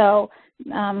 And so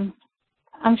I'm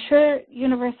sure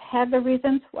Universe had the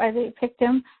reasons why they picked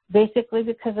him, basically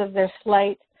because of their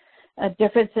slight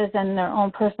differences in their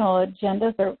own personal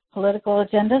agendas or political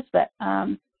agendas, but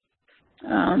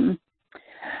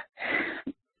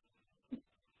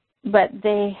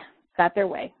they got their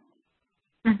way.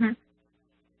 Mm-hmm.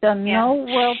 So no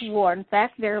world war. In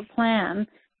fact, their plan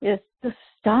is to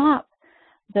stop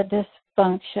the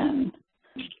dysfunction.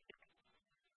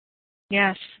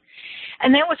 Yes.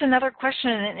 And that was another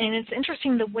question, and it's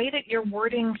interesting the way that you're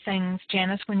wording things,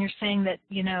 Janice, when you're saying that,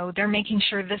 they're making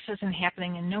sure this isn't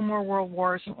happening and no more world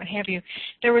wars and what have you.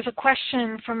 There was a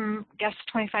question from guest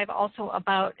 25 also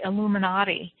about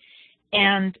Illuminati,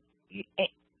 and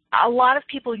a lot of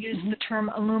people use the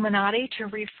term Illuminati to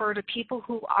refer to people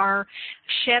who are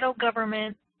shadow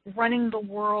government running the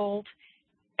world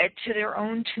to their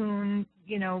own tune,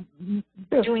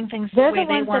 doing things the way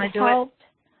they want to do it.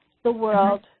 The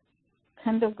world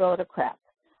kind of go to crap.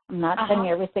 I'm not saying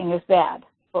everything is bad,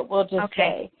 but we'll just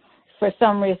say for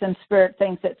some reason Spirit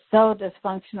thinks it's so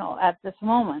dysfunctional at this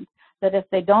moment that if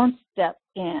they don't step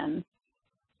in,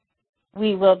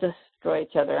 we will destroy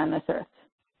each other on this earth.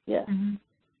 Yes. Mm-hmm.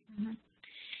 Mm-hmm.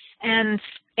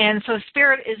 And so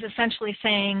Spirit is essentially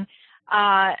saying,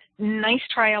 nice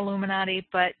try, Illuminati,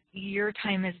 but your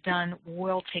time is done.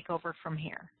 We'll take over from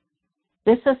here.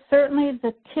 This is certainly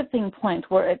the tipping point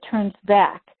where it turns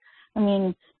back. I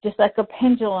mean, just like a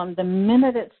pendulum, the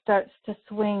minute it starts to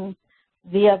swing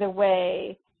the other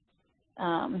way,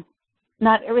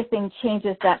 not everything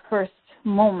changes that first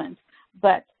moment,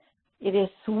 but it is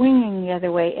swinging the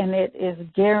other way, and it is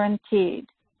guaranteed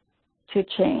to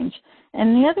change.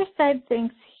 And the other side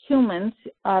thinks humans,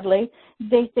 oddly,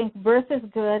 they think birth is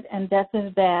good and death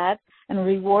is bad, and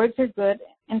rewards are good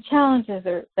and challenges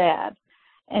are bad.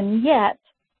 And yet,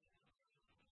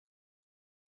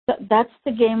 that's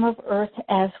the game of Earth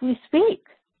as we speak.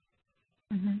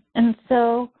 Mm-hmm. And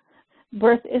so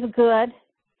birth is good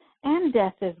and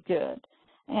death is good.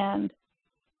 And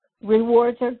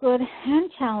rewards are good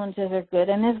and challenges are good.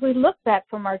 And as we look back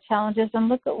from our challenges and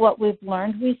look at what we've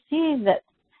learned, we see that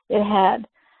it had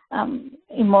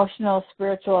emotional,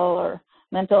 spiritual, or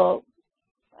mental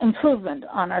improvement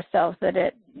on ourselves,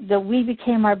 that we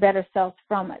became our better selves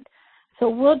from it. So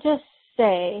we'll just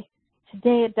say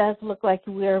today it does look like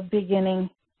we're beginning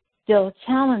still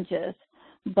challenges,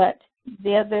 but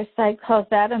the other side calls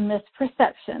that a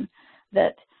misperception,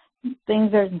 that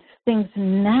things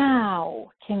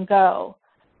now can go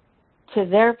to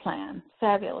their plan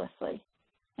fabulously.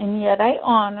 And yet I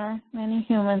honor many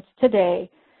humans today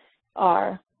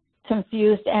are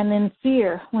confused and in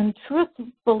fear, when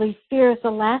truthfully fear is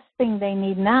the last thing they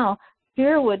need now.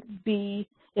 Fear would be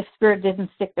if Spirit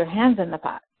didn't stick their hands in the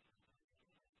pot.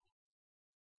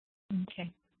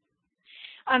 Okay.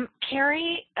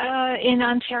 Carrie, in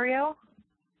Ontario,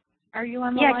 are you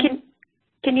on the line? Yeah,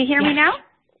 can you hear me now?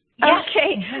 Yes.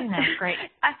 Okay. Great.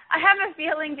 I have a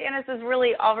feeling Janice has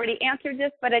really already answered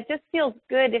this, but it just feels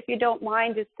good, if you don't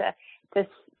mind, just to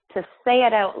say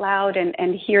it out loud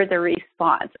and hear the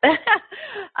response.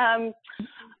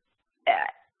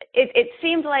 it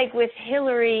seemed like with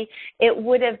Hillary, it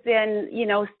would have been,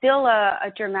 still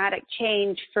a dramatic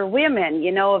change for women,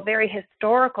 a very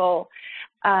historical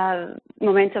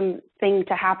momentum thing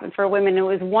to happen for women. It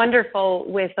was wonderful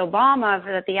with Obama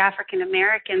that the African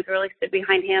Americans really stood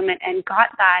behind him and got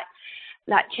that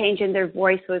change in their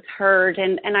voice was heard.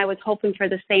 And I was hoping for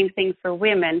the same thing for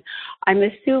women. I'm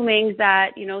assuming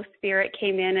that, Spirit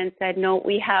came in and said, no,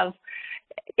 we have,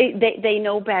 they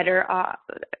know better.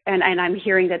 And I'm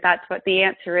hearing that that's what the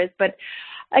answer is. But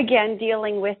again,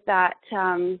 dealing with that,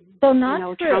 Trump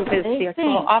is the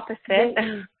total opposite.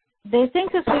 They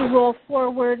think as we roll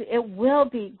forward, it will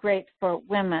be great for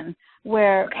women,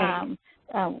 where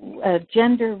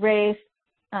gender, race,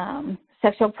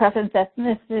 sexual preference,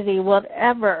 ethnicity,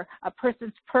 whatever, a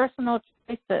person's personal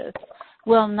choices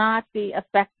will not be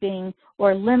affecting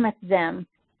or limit them.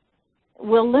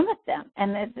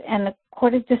 And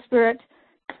according to Spirit,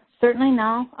 certainly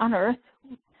now on Earth,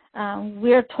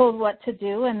 we are told what to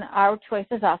do, and our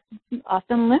choices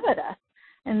often limit us.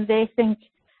 And they think,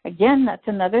 again, that's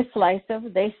another slice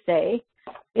of, they say,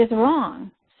 is wrong.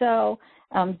 So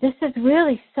this is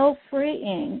really so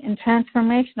freeing and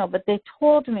transformational, but they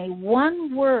told me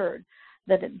one word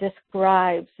that it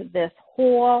describes this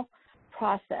whole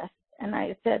process. And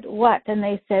I said, what? And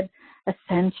they said,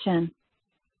 ascension.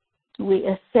 We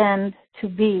ascend to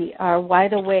be our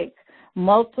wide awake,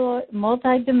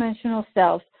 multi-dimensional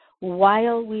selves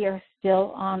while we are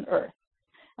still on Earth.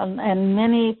 And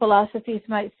many philosophies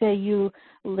might say you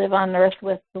live on Earth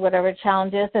with whatever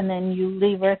challenges, and then you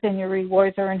leave Earth and your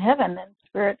rewards are in heaven. And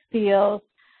Spirit feels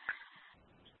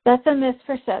that's a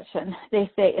misperception. They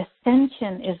say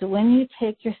ascension is when you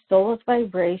take your soul's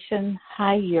vibration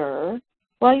higher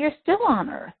while you're still on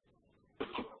Earth.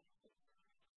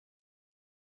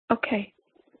 Okay.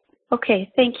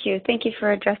 Thank you. Thank you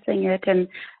for addressing it,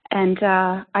 and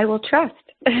I will trust.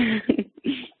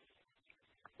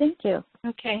 Thank you.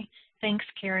 Okay. Thanks,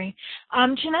 Carrie.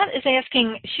 Jeanette is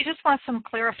asking, she just wants some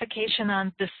clarification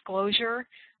on disclosure,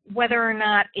 whether or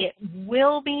not it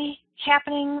will be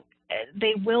happening,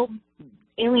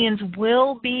 aliens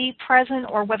will be present,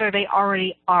 or whether they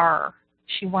already are.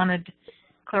 She wanted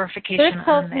clarification on that.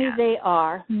 They told me they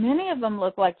are. Many of them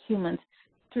look like humans.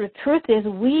 The truth is,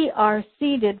 we are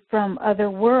seeded from other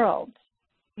worlds.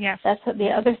 Yes. That's what the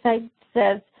other side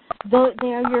says. Though they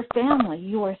are your family,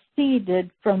 you are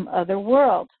seeded from other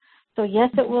worlds. So yes,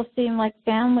 it will seem like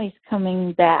families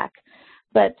coming back,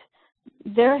 but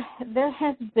there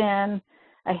has been,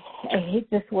 I hate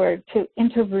this word,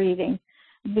 interbreeding,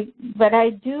 but I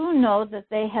do know that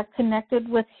they have connected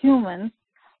with humans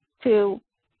to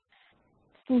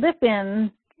slip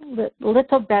in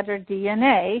little better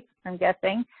DNA, I'm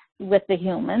guessing, with the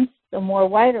humans, the more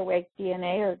wider awake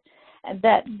DNA, or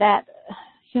that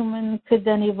human could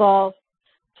then evolve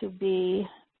to be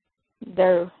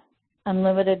their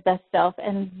unlimited best self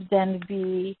and then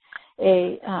be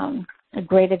a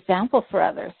great example for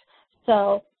others.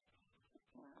 So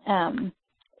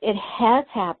it has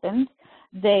happened.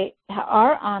 They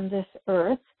are on this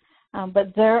earth,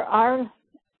 but there are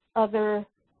other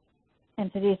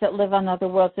entities that live on other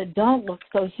worlds that don't look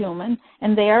so human,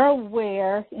 and they are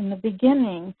aware in the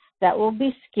beginning that will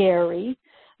be scary,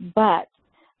 but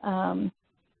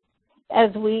as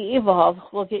we evolve,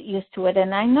 we'll get used to it.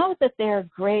 And I know that they're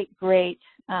great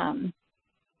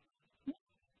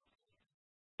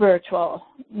spiritual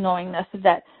knowingness,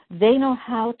 that they know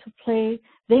how to play,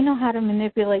 they know how to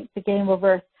manipulate the game of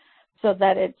Earth so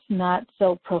that it's not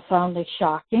so profoundly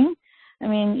shocking. I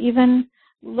mean, even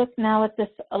look now at this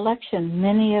election.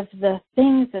 Many of the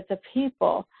things that the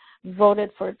people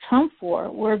voted for Trump for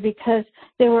were because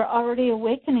they were already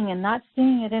awakening and not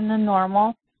seeing it in the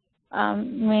normal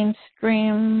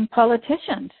mainstream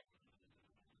politicians.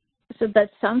 So that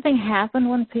something happened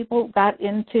when people got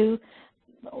into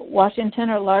Washington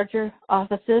or larger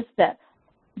offices, that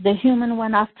the human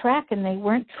went off track and they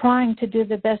weren't trying to do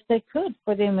the best they could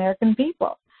for the American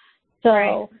people.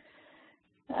 So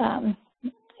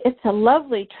it's a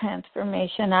lovely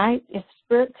transformation. If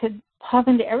Spirit could pop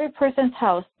into every person's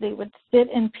house, they would sit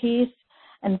in peace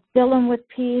and fill them with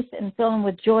peace and fill them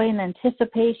with joy and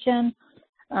anticipation.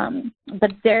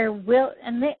 But there will,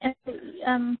 and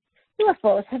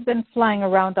UFOs have been flying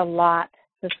around a lot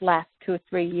this last 2 or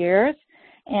 3 years,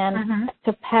 and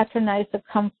to patronize the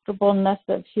comfortableness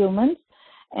of humans.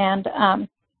 And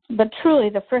but truly,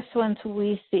 the first ones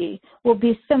we see will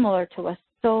be similar to us,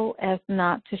 so as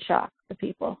not to shock the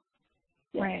people.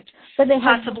 Right. But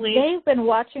they've been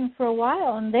watching for a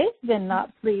while, and they've been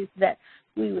not pleased that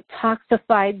we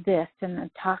toxified this and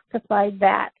then toxified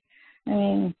that. I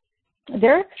mean,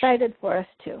 they're excited for us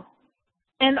too.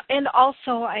 And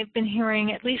also I've been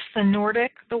hearing at least the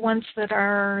Nordic, the ones that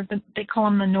are, they call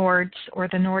them the Nords, or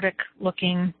the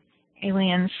Nordic-looking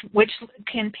aliens, which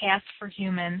can pass for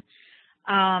human,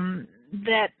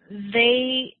 that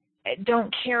they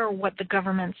don't care what the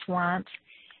governments want.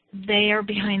 They are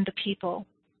behind the people,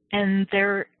 and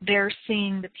they're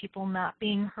seeing the people not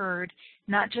being heard,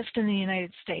 not just in the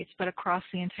United States, but across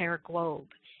the entire globe,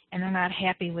 and they're not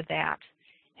happy with that.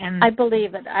 And I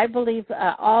believe it. I believe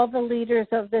all the leaders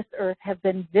of this earth have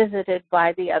been visited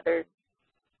by the other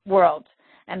worlds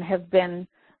and have been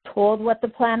told what the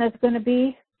plan is going to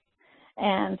be,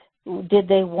 and did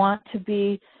they want to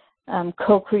be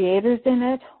co-creators in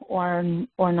it or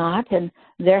not. And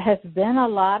there has been a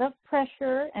lot of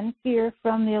pressure and fear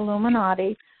from the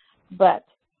Illuminati, but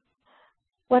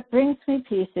what brings me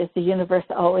peace is the universe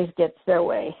always gets their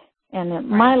way. And in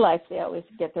my life, they always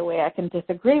get their way. I can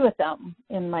disagree with them.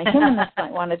 In my humanness,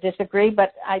 might want to disagree,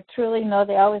 but I truly know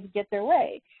they always get their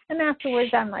way. And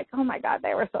afterwards, I'm like, oh, my God,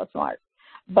 they were so smart.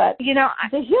 But the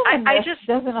humanness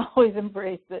doesn't always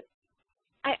embrace it.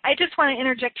 I just want to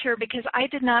interject here because I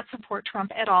did not support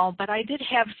Trump at all, but I did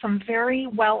have some very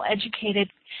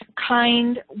well-educated,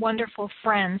 kind, wonderful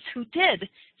friends who did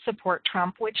support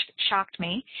Trump, which shocked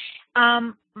me.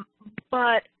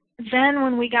 But then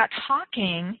when we got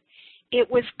talking, it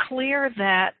was clear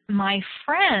that my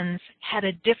friends had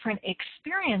a different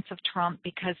experience of Trump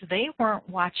because they weren't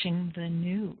watching the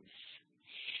news.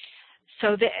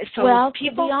 Well,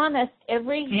 people, to be honest,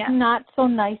 every not so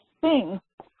nice thing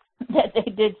that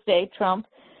they did say Trump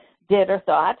did or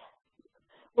thought,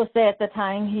 we'll say at the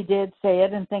time he did say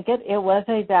it and think it was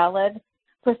a valid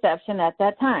perception at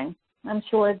that time. I'm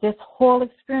sure this whole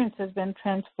experience has been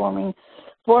transforming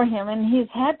for him, and he's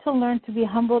had to learn to be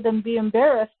humbled and be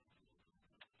embarrassed,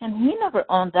 and he never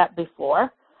owned that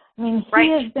before. I mean,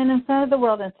 he has been in front of the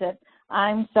world and said,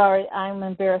 I'm sorry, I'm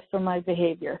embarrassed for my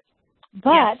behavior.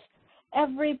 But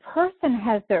every person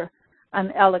has their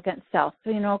unelegant self.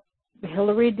 You know,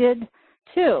 Hillary did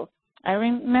too. I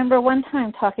remember one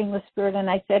time talking with Spirit, and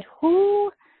I said,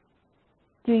 who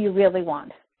do you really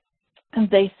want? And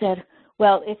they said,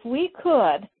 well, if we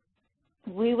could,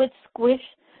 we would squish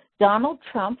Donald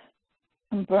Trump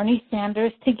and Bernie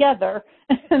Sanders together,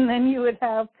 and then you would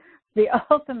have the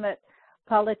ultimate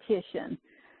politician.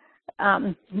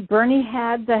 Bernie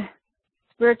had the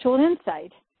spiritual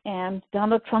insight, and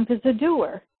Donald Trump is a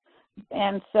doer.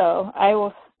 And so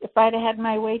if I'd have had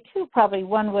my way too, probably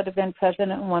one would have been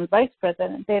president and one vice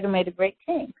president. They'd have made a great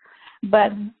team.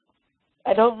 But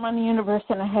I don't run the universe,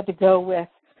 and I had to go with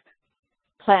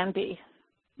Plan B,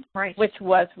 which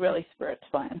was really Spirit's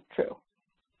plan. True.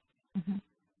 Mm-hmm.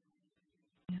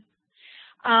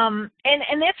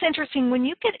 And that's interesting. When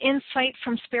you get insight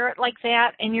from Spirit like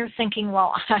that and you're thinking,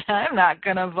 well, I'm not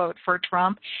going to vote for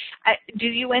Trump, do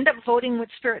you end up voting what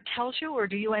Spirit tells you, or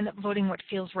do you end up voting what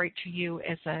feels right to you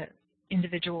as an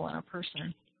individual and a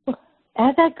person?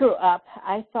 As I grew up,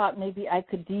 I thought maybe I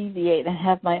could deviate and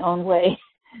have my own way.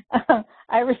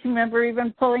 I remember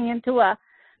even pulling into a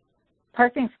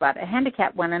parking spot, a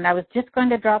handicapped one, and I was just going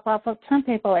to drop off a term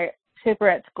paper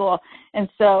at school. And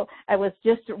so I was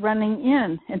just running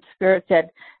in, and Spirit said,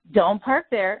 don't park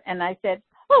there. And I said,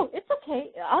 oh, it's okay.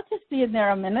 I'll just be in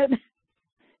there a minute.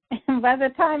 And by the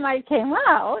time I came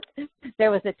out,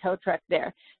 there was a tow truck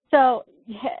there. So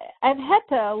I've had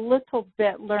to a little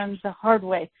bit learn the hard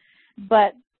way.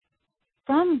 But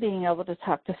from being able to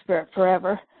talk to Spirit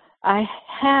forever, I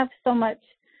have so much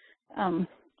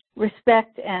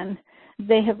respect, and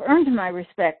they have earned my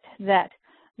respect that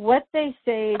what they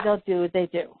say they'll do, they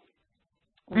do,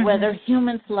 whether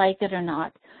humans like it or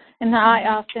not. And I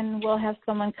often will have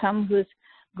someone come who's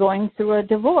going through a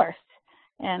divorce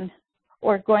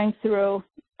or going through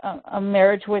a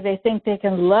marriage where they think they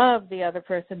can love the other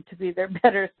person to be their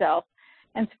better self.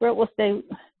 And Spirit will say,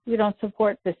 we don't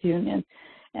support this union.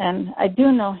 And I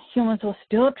do know humans will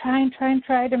still try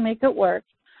to make it work,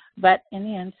 but in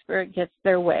the end, Spirit gets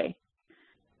their way.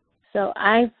 So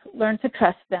I've learned to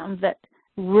trust them that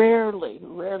rarely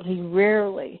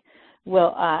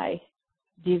will I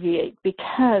deviate,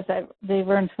 because they've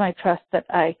earned my trust that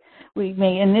we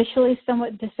may initially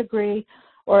somewhat disagree,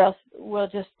 or else we'll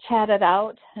just chat it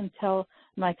out until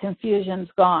my confusion's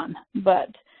gone. But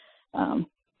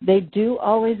they do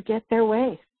always get their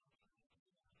way.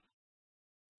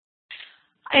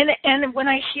 And when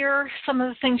I hear some of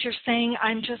the things you're saying,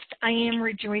 I am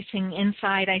rejoicing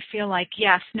inside. I feel like,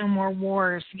 yes, no more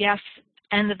wars. Yes,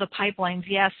 end of the pipelines.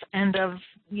 Yes, end of,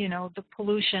 the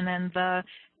pollution and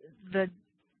the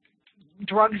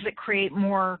drugs that create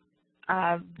more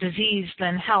disease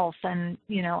than health, and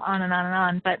on and on and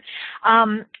on. But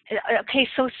okay,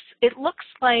 so it looks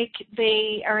like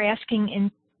they are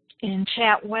asking in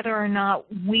chat whether or not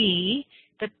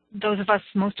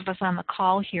most of us on the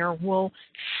call here, will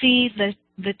see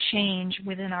the change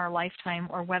within our lifetime,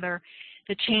 or whether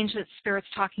the change that Spirit's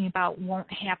talking about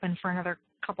won't happen for another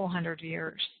couple hundred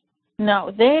years.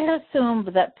 No, they assume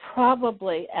that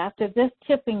probably after this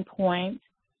tipping point,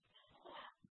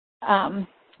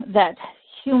 that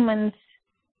humans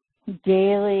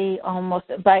daily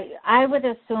I would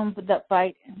assume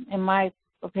that in my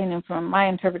opinion, from my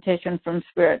interpretation from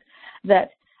Spirit,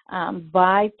 that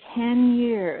by 10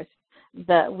 years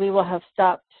that we will have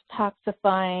stopped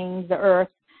toxifying the earth,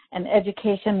 and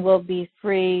education will be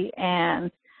free, and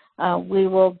we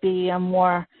will be a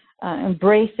more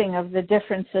embracing of the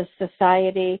differences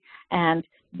society and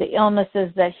the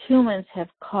illnesses that humans have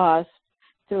caused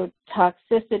through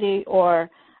toxicity or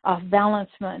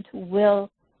off-balancement will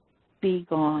be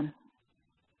gone.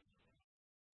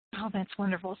 Oh, that's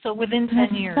wonderful. So within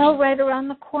 10 years. So right around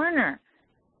the corner.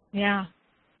 Yeah,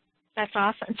 that's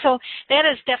awesome. So that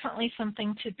is definitely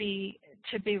something to be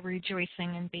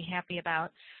rejoicing and be happy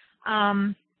about.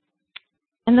 And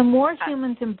the more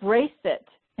humans embrace it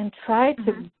and try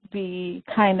to be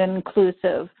kind and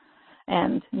inclusive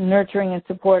and nurturing and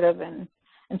supportive and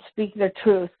speak their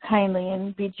truth kindly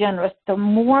and be generous, the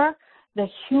more the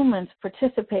humans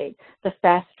participate, the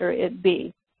faster it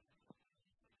be.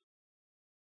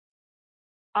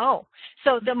 Oh,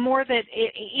 so the more that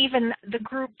even the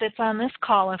group that's on this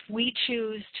call, if we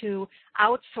choose to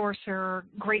outsource our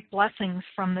great blessings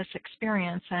from this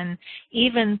experience, and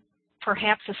even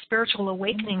perhaps a spiritual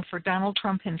awakening for Donald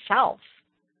Trump himself.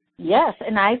 Yes,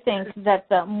 and I think that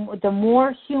the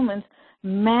more humans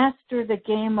master the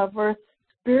game of earth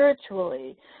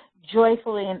spiritually,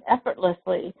 joyfully, and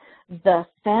effortlessly, the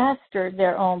faster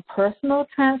their own personal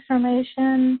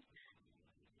transformation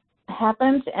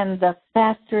happens, and the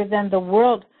faster then the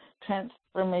world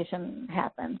transformation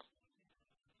happens.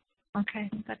 Okay,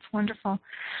 that's wonderful.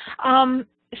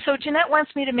 So Jeanette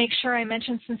wants me to make sure I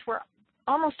mention, since we're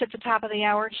almost at the top of the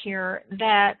hour here,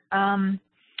 that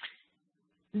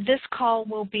this call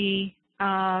will be,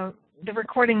 the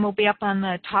recording will be up on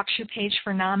the TalkShoe page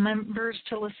for non-members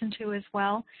to listen to as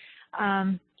well.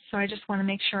 So I just want to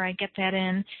make sure I get that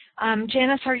in.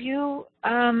 Janice, are you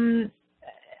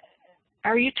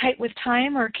tight with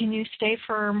time, or can you stay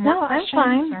for more questions? No,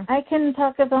 I'm fine. Or? I can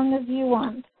talk as long as you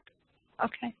want.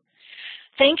 Okay.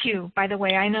 Thank you, by the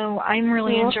way. I know I'm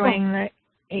really enjoying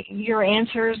your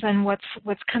answers and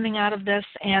what's coming out of this,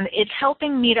 and it's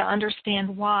helping me to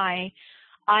understand why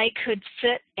I could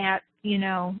sit at,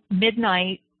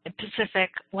 midnight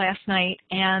Pacific last night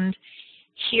and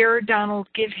hear Donald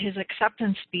give his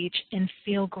acceptance speech and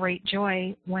feel great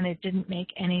joy when it didn't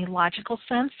make any logical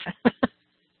sense.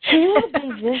 He will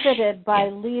be visited by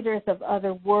leaders of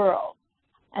other worlds,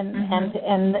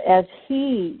 and as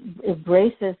he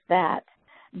embraces that,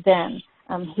 then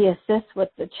he assists with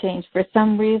the change. For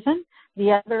some reason,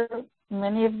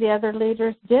 many of the other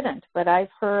leaders didn't, but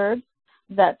I've heard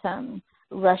that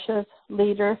Russia's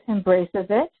leader embraces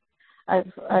it. I've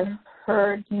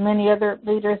heard many other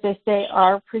leaders, they say,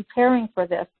 are preparing for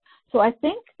this. So I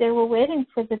think they were waiting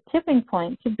for the tipping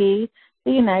point to be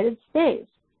the United States.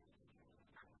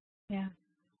 Yeah.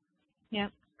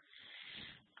 Yep.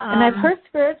 And I've heard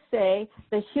Spirit say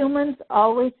the humans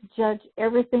always judge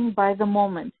everything by the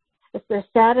moment. If they're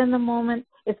sad in the moment,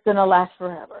 it's going to last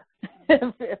forever.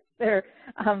 if they're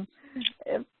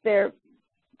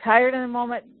tired in the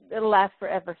moment, it'll last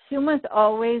forever. Humans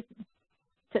always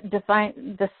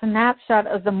define the snapshot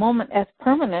of the moment as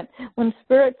permanent, when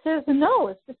Spirit says, no,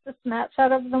 it's just a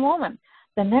snapshot of the moment.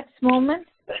 The next moment,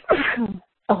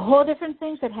 a whole different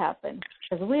thing could happen,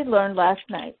 as we learned last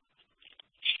night.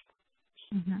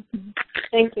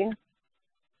 Thank you.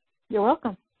 You're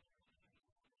welcome.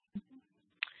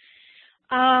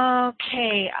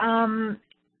 Okay.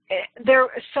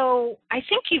 So I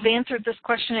think you've answered this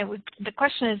question. The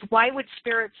question is, why would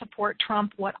Spirit support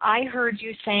Trump? What I heard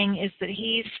you saying is that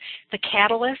he's the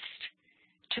catalyst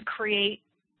to create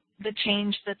the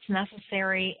change that's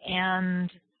necessary,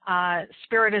 and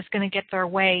Spirit is going to get their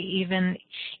way, even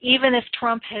if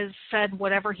Trump has said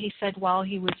whatever he said while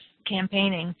he was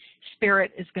campaigning.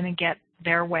 Spirit is going to get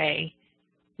their way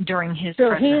during his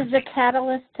presidency. So he's the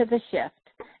catalyst to the shift,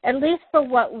 at least for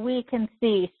what we can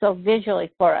see so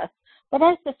visually for us. But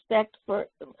I suspect,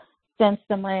 since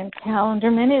the Mayan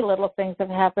calendar, many little things have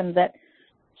happened that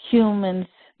humans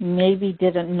maybe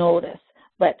didn't notice.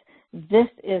 But this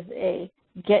is a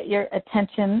get your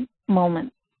attention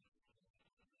moment.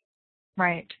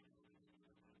 Right.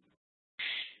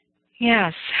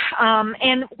 Yes.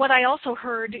 And what I also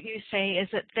heard you say is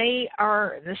that the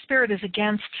Spirit is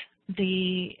against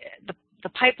the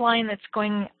pipeline that's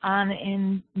going on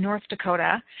in North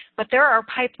Dakota, but there are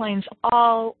pipelines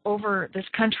all over this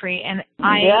country. And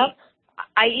I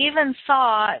even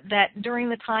saw that during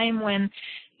the time when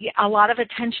a lot of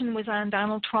attention was on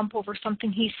Donald Trump over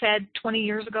something he said 20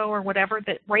 years ago or whatever,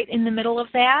 that right in the middle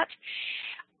of that,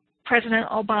 President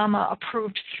Obama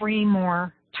approved 3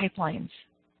 more pipelines.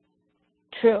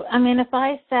 True. I mean, if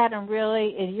I sat and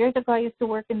really, years ago I used to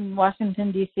work in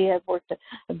Washington, D.C. I've worked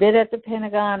a bit at the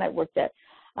Pentagon. I've worked at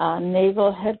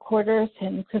Naval headquarters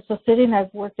in Crystal City, and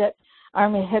I've worked at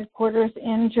Army headquarters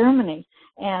in Germany.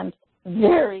 And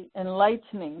very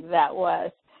enlightening that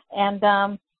was. And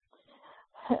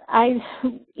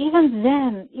even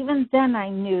then I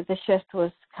knew the shift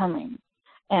was coming.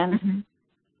 And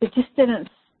it just didn't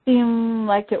seem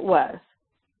like it was.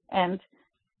 And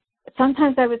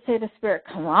sometimes I would say to Spirit,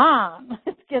 come on,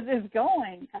 let's get this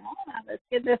going. Come on, let's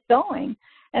get this going.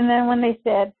 And then when they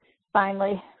said,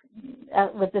 finally,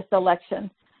 with this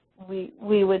election, we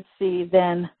would see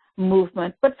then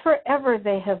movement. But forever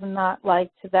they have not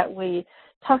liked that we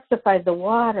toxify the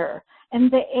water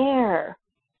and the air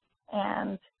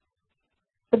and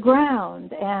the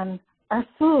ground and our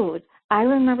food. I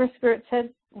remember Spirit said,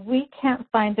 we can't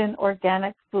find an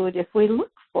organic food if we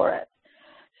look for it.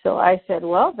 So I said,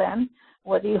 well then,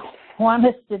 what do you want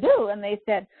us to do? And they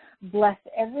said, bless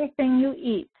everything you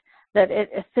eat, that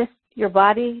it assists your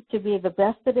body to be the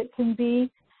best that it can be,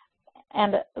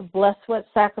 and bless what's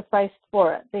sacrificed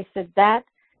for it. They said that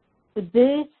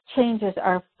these changes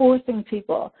are forcing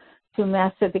people to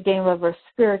master the game over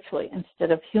spiritually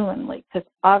instead of humanly, because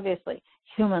obviously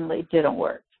humanly didn't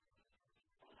work.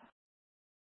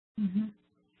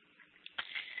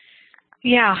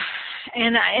 Yeah.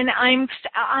 And I'm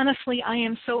honestly, I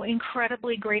am so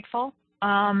incredibly grateful.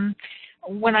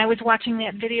 When I was watching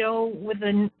that video with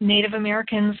the Native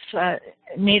Americans,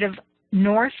 Native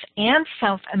North and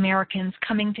South Americans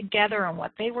coming together on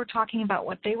what they were talking about,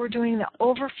 what they were doing, the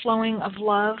overflowing of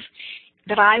love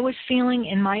that I was feeling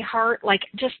in my heart, like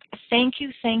just thank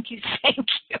you, thank you, thank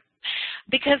you.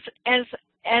 Because as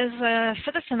a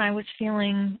citizen, I was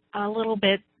feeling a little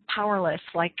bit powerless,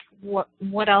 like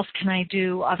what else can I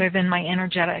do other than my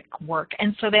energetic work?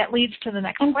 And so that leads to the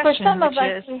next question, for some of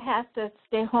us, is, we have to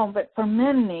stay home, but for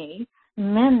many,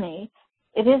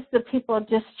 it is the people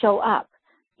just show up.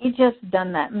 You just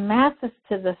done that. Masses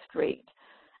to the street.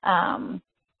 That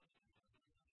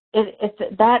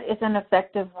is an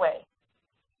effective way.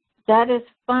 That is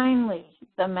finally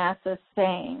the masses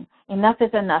saying, enough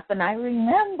is enough. And I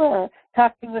remember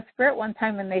talking with Spirit one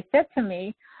time, and they said to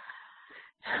me,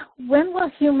 when will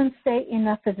humans say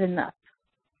enough is enough?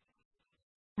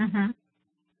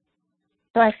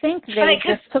 So I think they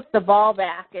just took the ball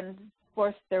back and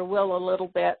forced their will a little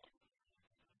bit.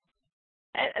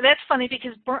 That's funny,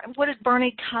 because what does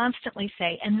Bernie constantly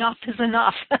say? Enough is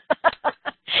enough.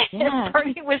 Yeah.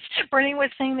 Bernie was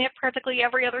saying that practically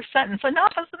every other sentence.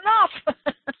 Enough is enough.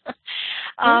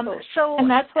 And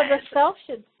that's what the self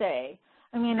should say.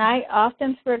 I mean, I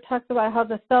often Spirit talks about how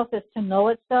the self is to know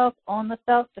itself, own the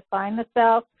self, define the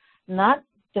self, not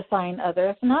define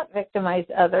others, not victimize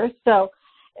others. So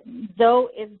though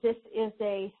this is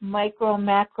a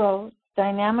micro-macro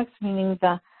dynamics, meaning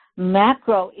the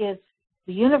macro is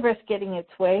the universe getting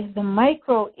its way, the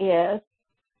micro is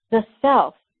the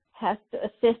self has to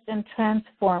assist in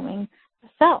transforming the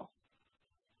self.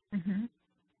 And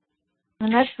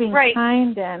that's being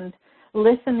kind and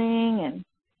listening and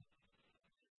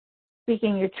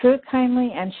speaking your truth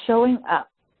kindly and showing up.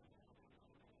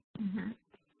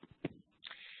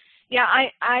 Yeah,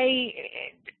 I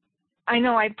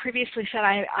know I previously said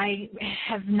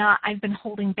I've been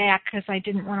holding back because I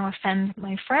didn't want to offend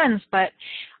my friends, but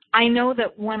I know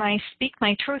that when I speak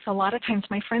my truth, a lot of times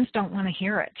my friends don't want to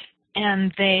hear it,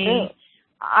 and they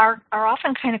are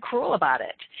often kind of cruel about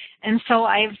it. And so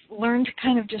I've learned to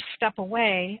kind of just step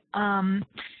away.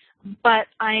 But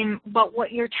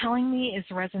what you're telling me is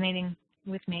resonating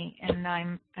with me,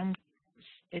 and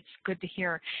it's good to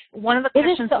hear. One of the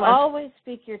questions it is to always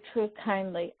speak your truth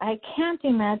kindly. I can't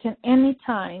imagine any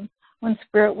time when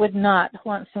Spirit would not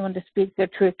want someone to speak their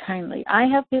truth kindly. I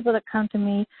have people that come to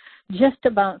me just to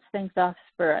bounce things off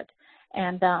Spirit,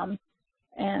 and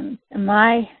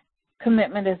my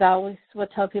commitment is always to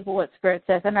tell people what Spirit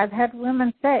says. And I've had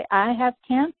women say, I have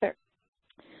cancer.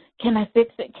 Can I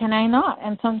fix it? Can I not?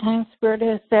 And sometimes Spirit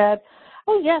has said,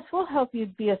 oh, yes, we'll help you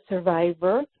be a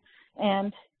survivor.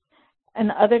 And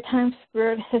other times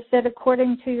Spirit has said,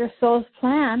 according to your soul's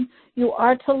plan, you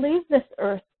are to leave this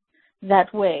earth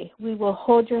that way. We will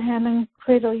hold your hand and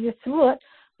cradle you through it,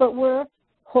 but we're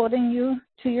holding you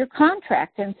to your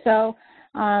contract. And so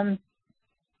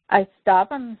I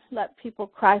stop and let people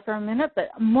cry for a minute, but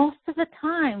most of the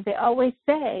time they always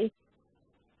say,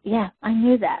 yeah, I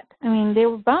knew that. I mean, they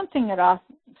were bouncing it off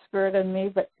Spirit and me,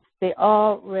 but they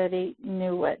already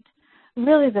knew it.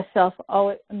 Really, the self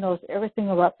always knows everything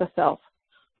about the self.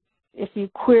 If you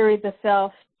query the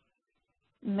self,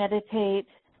 meditate,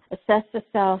 assess the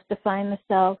self, define the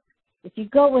self, if you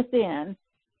go within,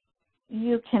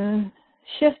 you can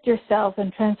shift yourself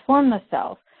and transform the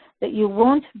self, that you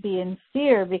won't be in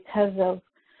fear because of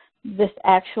this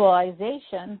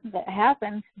actualization that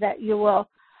happens, that you will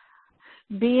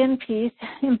be in peace,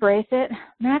 embrace it,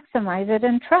 maximize it,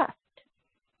 and trust.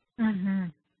 Mm-hmm.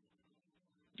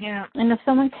 Yeah. And if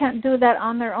someone can't do that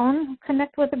on their own,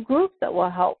 connect with a group that will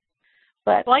help.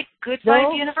 But like Good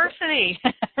Vibe University.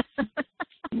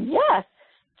 Yes,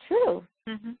 true.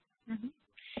 Mm-hmm. Mm-hmm.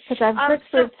 Because I've heard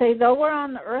Spirit say, though we're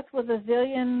on the earth with a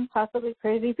zillion possibly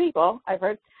crazy people, I've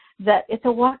heard that it's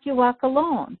a walk you walk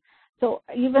alone. So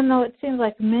even though it seems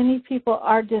like many people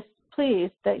are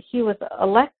displeased that he was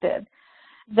elected,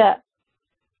 that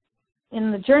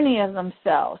in the journey of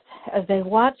themselves, as they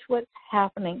watch what's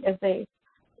happening, as they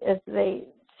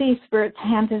see Spirit's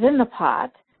hand is in the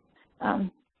pot,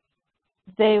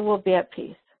 they will be at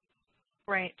peace.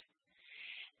 Right.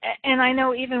 And I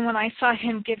know even when I saw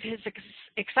him give his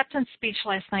acceptance speech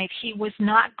last night, he was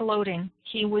not gloating.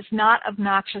 He was not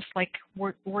obnoxious like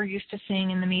we're used to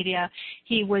seeing in the media.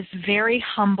 He was very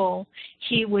humble.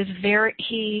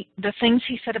 The things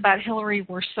he said about Hillary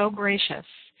were so gracious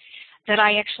that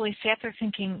I actually sat there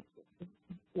thinking,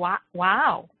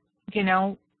 wow, you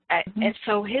know. Mm-hmm. And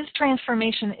so his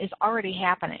transformation is already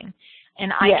happening,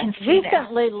 and I can see that.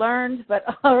 Recently learned, but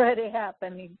already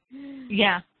happening.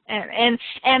 Yeah. And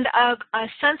a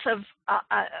sense of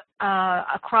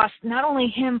across not only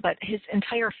him but his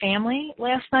entire family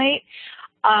last night,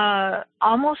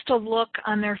 almost a look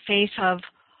on their face of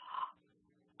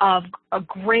a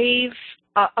grave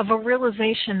of a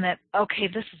realization that, okay,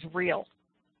 this is real.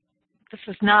 This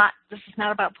is not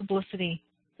about publicity.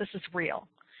 This is real.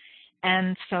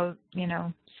 And so, you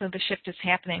know, so the shift is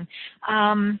happening.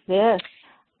 Yes.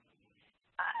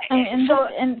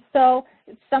 And so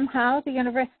somehow the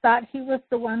universe thought he was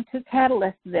the one to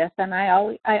catalyst this, and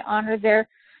I honor their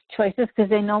choices because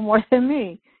they know more than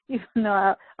me. Even though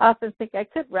I often think I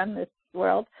could run this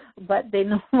world, but they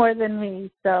know more than me.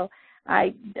 So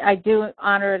I do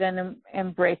honor it and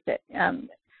embrace it.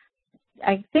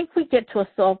 I think we get to a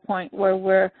soul point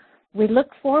where we look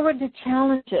forward to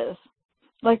challenges,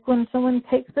 like when someone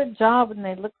takes a job and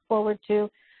they look forward to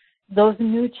those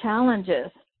new challenges.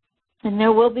 And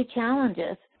there will be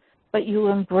challenges, but you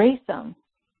embrace them.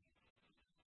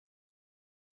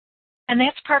 And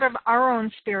that's part of our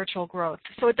own spiritual growth.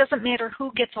 So it doesn't matter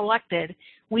who gets elected,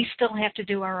 we still have to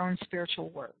do our own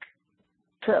spiritual work.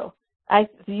 True. The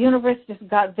universe just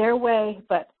got their way,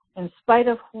 but in spite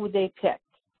of who they picked,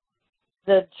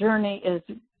 the journey is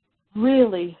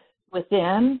really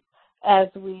within as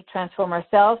we transform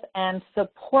ourselves and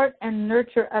support and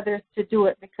nurture others to do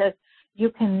it, because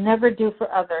you can never do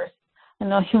for others. I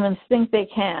know humans think they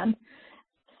can,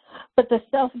 but the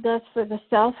self does for the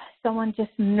self. Someone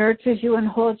just nurtures you and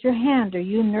holds your hand, or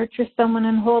you nurture someone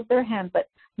and hold their hand, but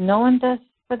no one does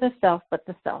for the self but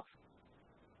the self.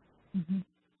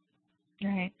 Mm-hmm.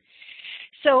 Right.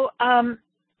 So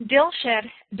Dilshad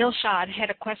had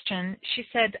a question. She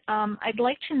said, I'd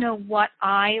like to know what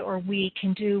I or we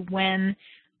can do when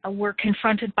we're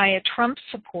confronted by a Trump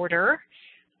supporter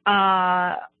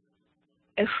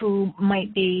who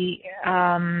might be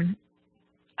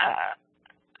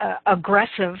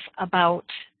aggressive about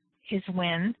his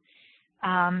win.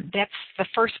 That's the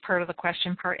first part of the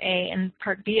question, part A. And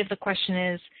part B of the question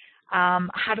is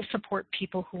how to support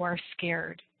people who are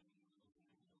scared.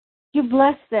 You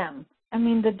bless them. I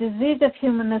mean, the disease of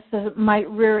humanness might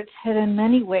rear its head in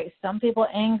many ways. Some people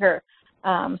anger.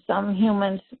 Some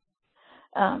humans,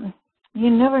 you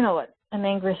never know what an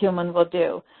angry human will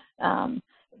do.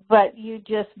 But you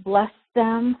just bless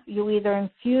them. You either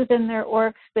infuse in their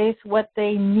auric space what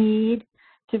they need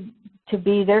to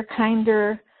be their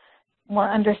kinder, more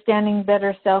understanding,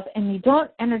 better self, and you don't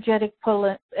energetically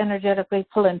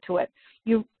pull into it.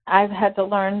 I've had to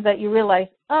learn that you realize,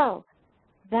 oh,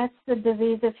 that's the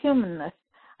disease of humanness.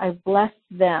 I bless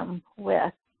them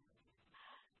with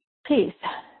peace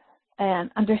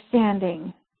and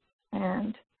understanding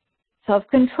and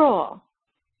self-control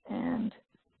and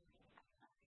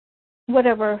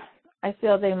whatever I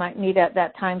feel they might need at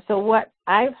that time. So what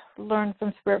I've learned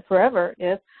from Spirit Forever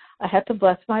is I have to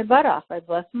bless my butt off. I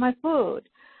bless my food.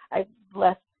 I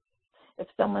bless if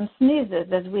someone sneezes,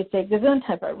 as we say,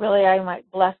 Gesundheit, but really I might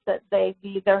bless that they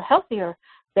be their healthier,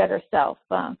 better self.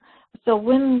 So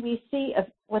when we see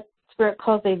what Spirit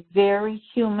calls a very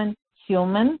human,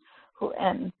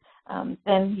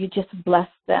 then you just bless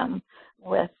them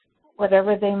with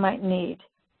whatever they might need.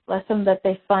 Bless them that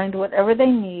they find whatever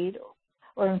they need,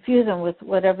 or infuse them with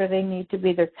whatever they need to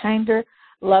be their kinder,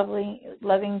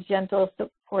 loving, gentle,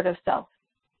 supportive self.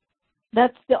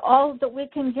 That's all that we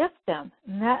can gift them.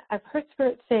 And that I've heard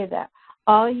Spirit say that.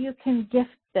 All you can gift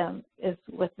them is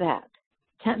with that.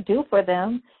 Can't do for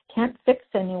them, can't fix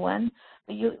anyone,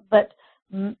 but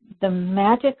the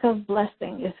magic of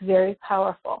blessing is very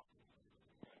powerful.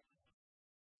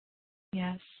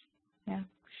 Yes, yeah.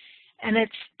 And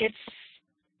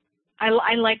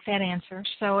I like that answer.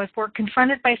 So if we're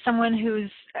confronted by someone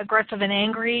who's aggressive and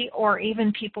angry, or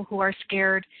even people who are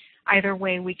scared, either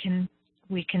way we can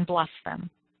bless them.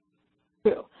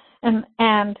 True. And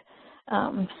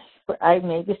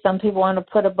maybe some people want to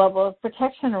put a bubble of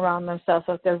protection around themselves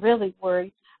if they're really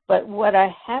worried. But what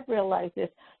I have realized is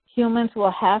humans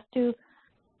will have to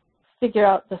figure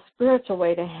out the spiritual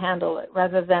way to handle it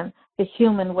rather than the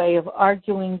human way of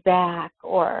arguing back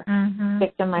or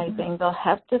victimizing. They'll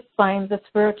have to find the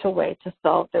spiritual way to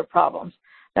solve their problems.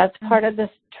 That's part of this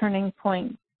turning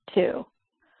point too.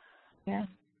 Yeah.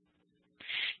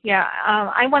 Yeah,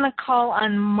 I want to call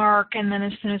on Mark, and then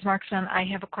as soon as Mark's on, I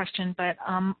have a question. But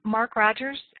Mark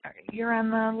Rogers, you're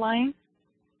on the line?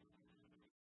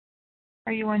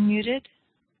 Are you unmuted?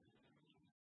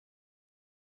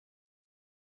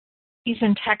 He's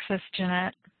in Texas,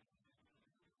 Jeanette.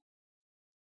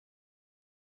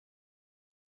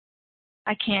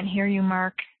 I can't hear you,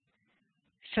 Mark.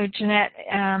 So, Jeanette,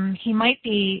 he might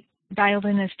be dialed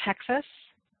in as Texas.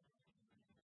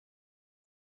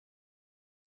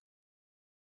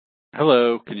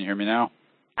 Hello, can you hear me now?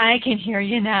 I can hear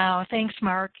you now. Thanks,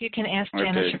 Mark. You can ask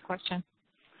Janice your question.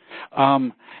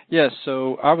 Yes,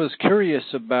 so I was curious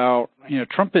about,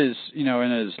 Trump is,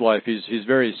 in his life, he's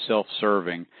very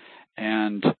self-serving.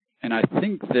 And I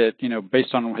think that,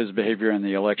 based on his behavior in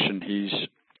the election,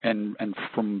 and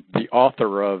from the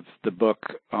author of the book,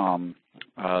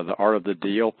 The Art of the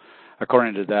Deal,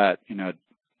 according to that,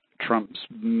 Trump's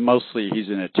he's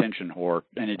an attention whore,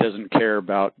 and he doesn't care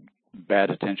about bad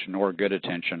attention or good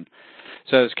attention.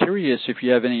 So I was curious if you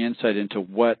have any insight into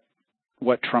what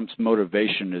Trump's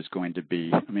motivation is going to be.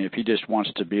 I mean, if he just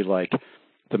wants to be like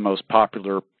the most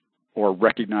popular or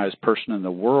recognized person in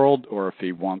the world, or if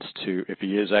he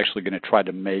is actually going to try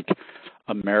to make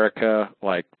America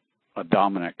like a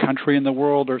dominant country in the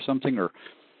world or something, or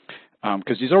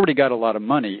because he's already got a lot of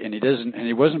money, and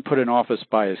he wasn't put in office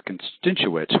by his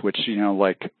constituents, which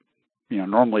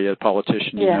normally a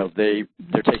politician,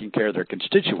 they're taking care of their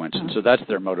constituents, and so that's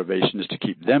their motivation, is to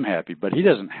keep them happy. But he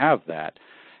doesn't have that,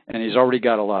 and he's already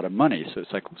got a lot of money. So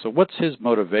it's like, so what's his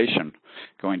motivation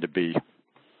going to be?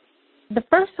 The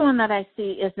first one that I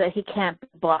see is that he can't be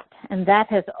bought, and that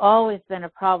has always been a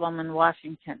problem in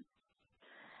Washington.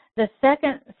 The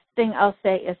second thing I'll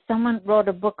say is someone wrote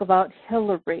a book about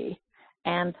Hillary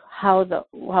and how the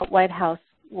White House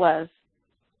was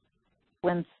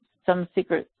when some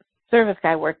Secret Service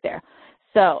guy worked there.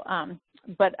 So,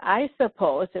 but I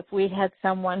suppose if we had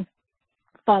someone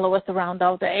follow us around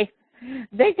all day,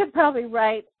 they could probably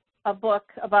write a book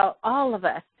about all of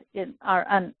us in our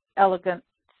unelegant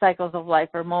cycles of life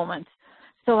or moments.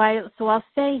 So I'll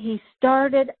say he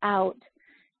started out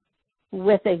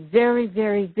with a very,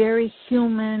 very, very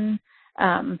human,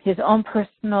 his own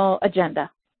personal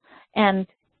agenda. And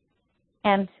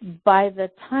by the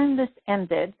time this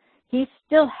ended, he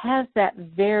still has that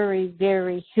very,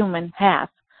 very human half,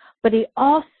 but he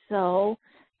also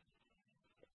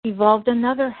evolved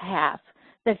another half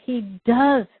that he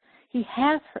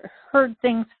has heard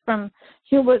things from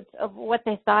humans of what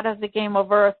they thought of the game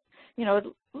of Earth,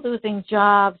 losing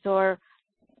jobs or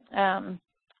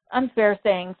unfair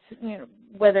things,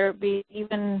 whether it be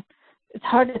even, it's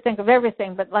hard to think of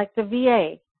everything, but like the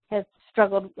VA has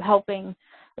struggled helping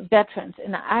veterans.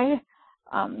 And I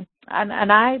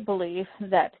believe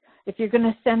that if you're going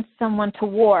to send someone to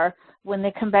war, when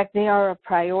they come back, they are a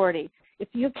priority. If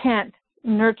you can't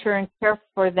nurture and care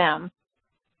for them,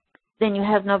 then you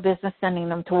have no business sending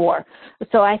them to war.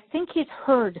 So I think he's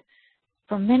heard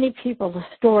from many people the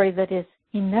story that is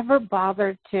he never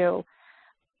bothered to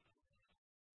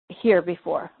hear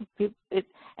before.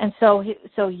 And so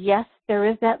yes, there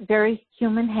is that very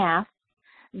human half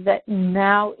that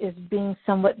now is being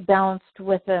somewhat balanced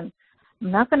with I'm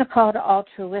not going to call it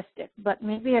altruistic, but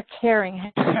maybe a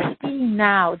caring. He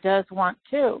now does want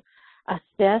to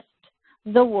assist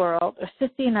the world,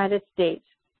 assist the United States,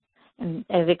 and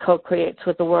as it co-creates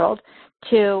with the world,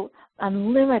 to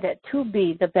limit it to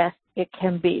be the best it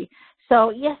can be.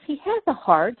 So, yes, he has a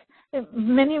heart.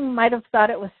 Many might have thought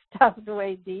it was stuffed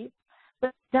way deep, but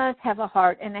it does have a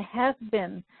heart, and it has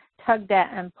been tugged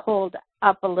at and pulled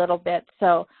up a little bit.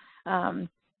 So, and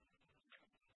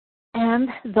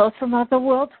those from other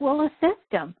worlds will assist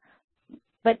him.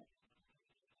 But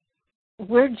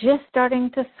we're just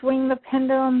starting to swing the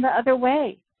pendulum the other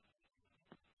way.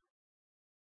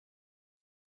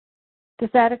 Does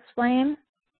that explain?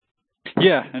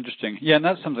 Yeah, interesting. Yeah, and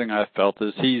that's something I felt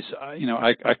is he's,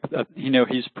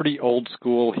 he's pretty old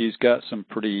school. He's got some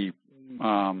pretty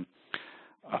old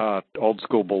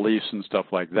school beliefs and stuff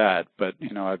like that. But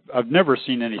I've never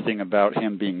seen anything about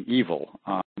him being evil.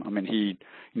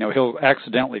 He'll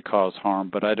accidentally cause harm,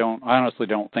 but I honestly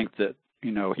don't think that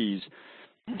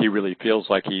he really feels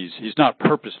like he's not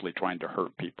purposely trying to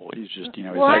hurt people. He's just he's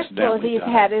accidentally. He's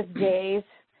had his days.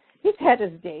 He's had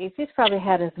his days. He's probably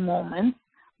had his moments,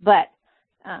 but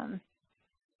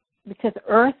because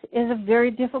Earth is a very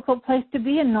difficult place to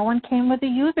be, and no one came with a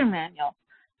user manual,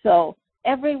 so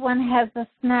everyone has a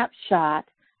snapshot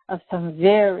of some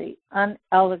very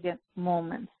unelegant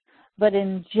moments. But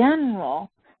in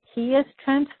general, he is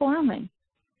transforming.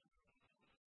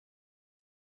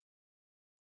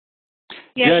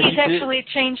 Yeah, he's actually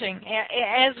changing.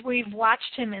 As we've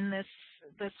watched him in this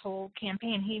whole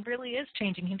campaign, he really is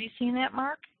changing. Have you seen that,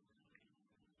 Mark?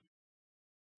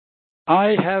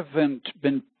 I haven't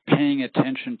been paying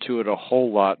attention to it a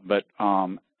whole lot, but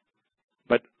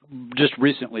just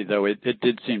recently, though, it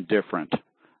did seem different,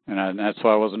 and that's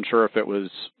why I wasn't sure if it was,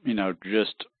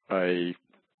 just a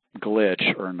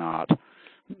glitch or not.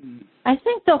 I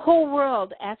think the whole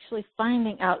world actually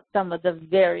finding out some of the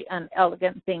very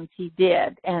unelegant things he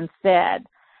did and said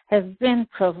has been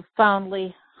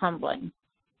profoundly humbling.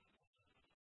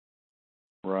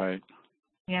 Right.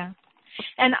 Yeah.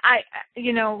 And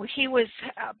he was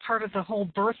part of the whole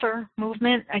birther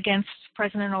movement against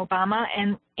President Obama,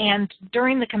 and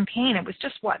during the campaign, it was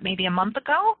just maybe a month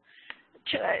ago,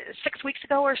 6 weeks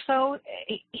ago or so,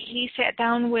 he sat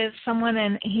down with someone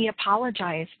and he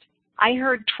apologized. I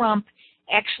heard Trump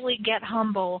actually get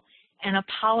humble and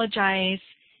apologize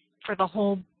for the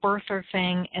whole birther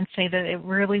thing and say that it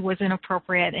really was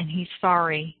inappropriate and he's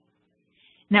sorry.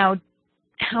 Now,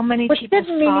 how many people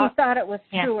didn't mean he thought it was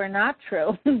true or not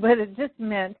true, but it just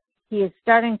meant he is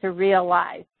starting to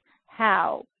realize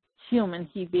how human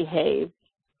he behaved.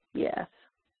 Yes.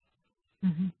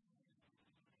 Mm-hmm.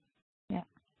 Yeah.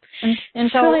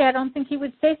 And truly, I don't think he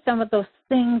would say some of those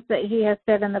things that he has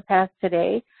said in the past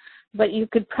today, but you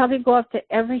could probably go up to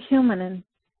every human,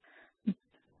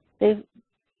 and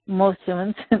most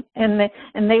humans, and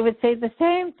they would say the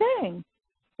same thing.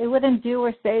 They wouldn't do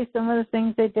or say some of the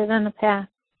things they did in the past.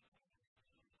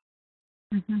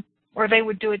 Mm-hmm. Or they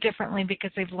would do it differently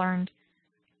because they've learned.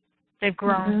 They've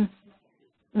grown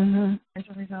as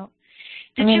a result.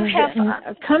 You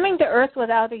have coming to Earth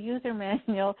without a user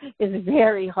manual is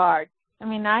very hard.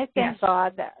 I thank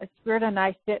God that Spirit and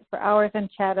I sit for hours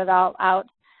and chat it all out,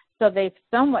 so they've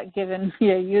somewhat given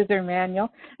me a user manual.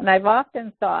 And I've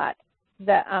often thought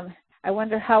that I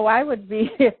wonder how I would be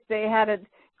if they hadn't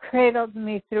cradled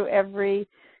me through every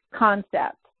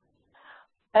concept.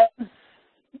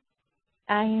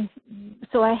 I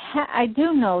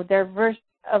do know their version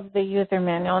of the user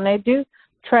manual, and I do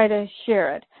try to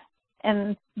share it.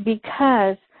 And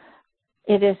because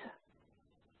it is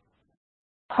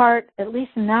part, at least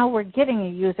now we're getting a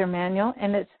user manual,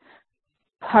 and it's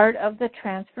part of the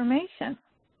transformation.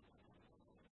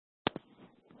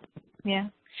 Yeah.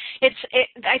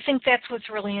 I think that's what's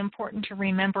really important to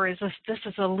remember is this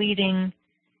is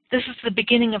the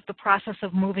beginning of the process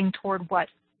of moving toward what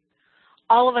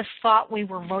all of us thought we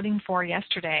were voting for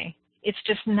yesterday. It's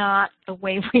just not the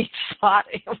way we thought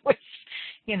it was,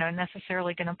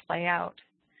 necessarily going to play out.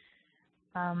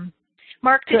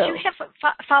 Mark, did you have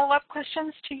follow-up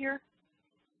questions to your?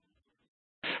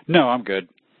 No, I'm good.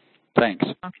 Thanks.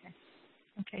 Okay.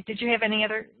 Did you have any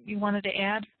other you wanted to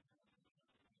add?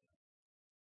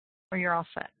 Or you're all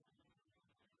set?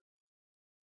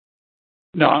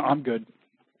 No, I'm good.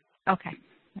 Okay.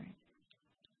 All right.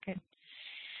 Good.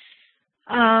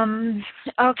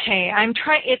 Okay.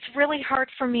 It's really hard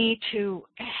for me to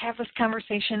have this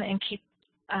conversation and keep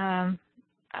a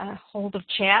hold of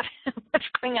chat, what's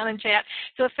going on in chat.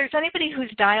 So if there's anybody who's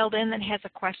dialed in that has a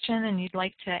question and you'd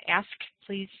like to ask,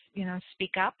 please,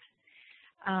 speak up.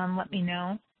 Let me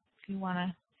know if you want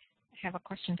to have a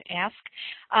question to ask.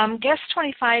 Guest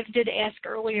 25 did ask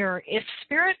earlier if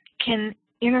Spirit can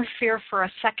interfere for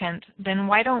a second, then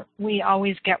why don't we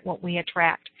always get what we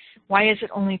attract? Why is it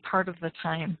only part of the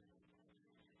time?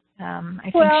 I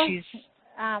think she's...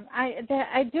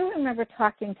 I do remember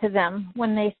talking to them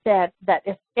when they said that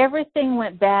if everything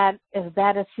went bad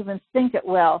as humans think it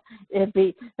will, it'd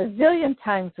be a zillion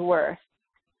times worse.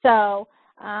 So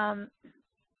I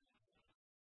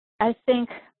think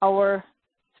our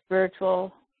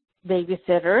spiritual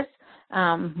babysitters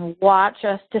watch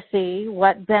us to see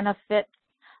what benefits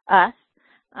us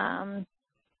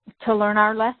to learn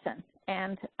our lesson.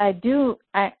 And I do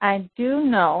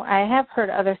know, I have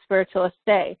heard other spiritualists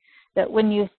say that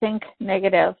when you think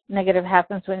negative, negative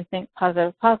happens. When you think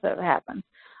positive, positive happens.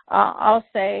 I'll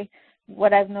say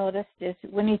what I've noticed is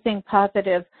when you think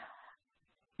positive,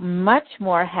 much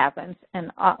more happens, and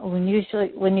when you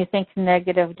think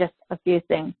negative, just a few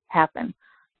things happen.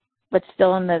 But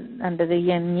still, under the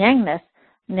yin-yangness,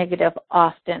 negative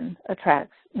often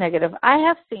attracts negative. I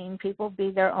have seen people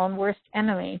be their own worst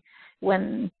enemy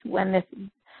when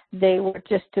they were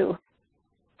just to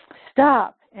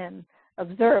stop and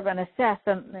observe and assess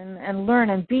and learn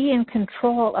and be in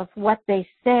control of what they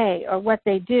say or what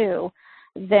they do,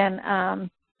 then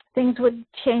things would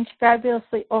change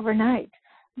fabulously overnight.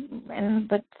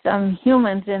 But some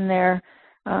humans in their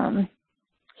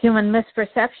human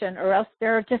misperception, or else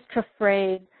they're just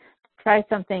afraid to try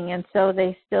something, and so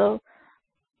they still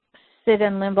sit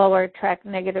in limbo or attract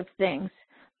negative things.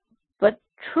 But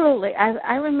truly,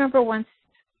 I remember once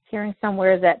hearing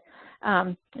somewhere that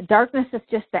darkness is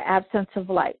just the absence of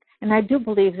light. And I do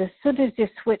believe as soon as you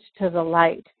switch to the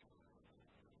light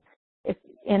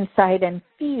inside and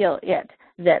feel it,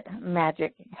 that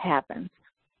magic happens.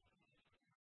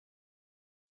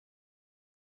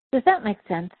 Does that make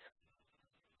sense?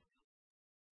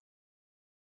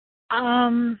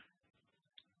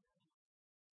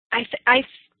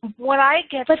 What I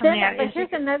get from that But here's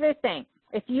another thing.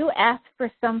 If you ask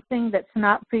for something that's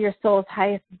not for your soul's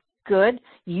highest good,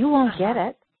 you won't get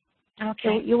it. Okay.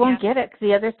 So you won't get it because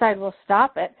the other side will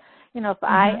stop it. You know, if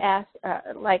I ask,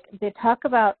 like they talk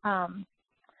about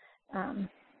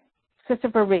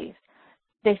Christopher Reeves,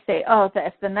 they say,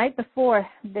 if the night before,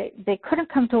 they couldn't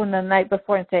come to him the night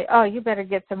before and say, you better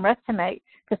get some rest tonight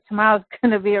because tomorrow's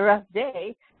going to be a rough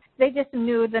day. They just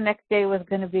knew the next day was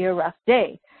going to be a rough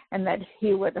day and that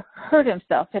he would hurt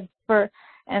himself.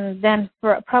 And then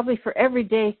probably for every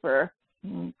day for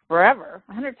forever,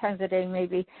 100 times a day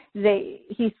maybe,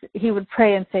 he would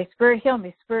pray and say, Spirit, heal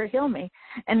me, Spirit, heal me.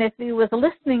 And if he was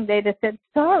listening, they'd have said,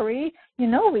 sorry,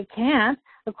 we can't.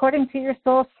 According to your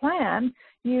soul's plan,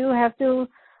 you have to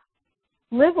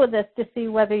live with this to see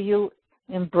whether you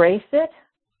embrace it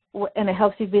and it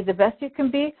helps you be the best you can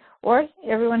be, or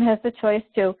everyone has the choice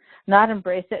to not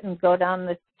embrace it and go down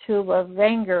the tube of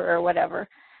anger or whatever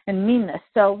and meanness.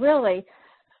 So really,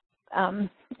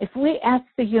 if we ask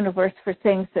the universe for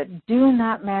things that do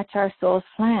not match our soul's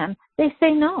plan, they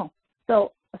say no.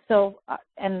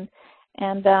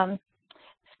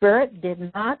 Spirit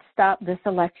did not stop this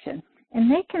election. And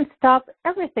they can stop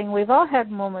everything. We've all had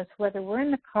moments, whether we're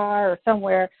in the car or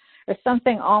somewhere, or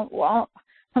something,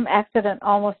 some accident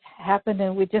almost happened,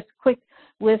 and we just quick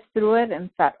whizzed through it and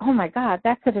thought, oh my God,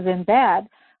 that could have been bad.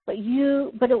 But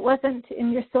it wasn't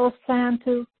in your soul's plan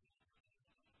to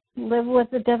live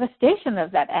with the devastation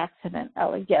of that accident, I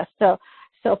would guess. So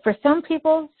for some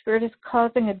people, Spirit is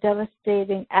causing a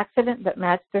devastating accident that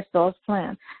matched their soul's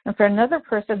plan. And for another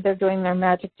person, they're doing their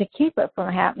magic to keep it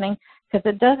from happening because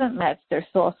it doesn't match their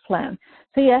soul's plan.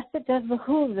 So yes, it does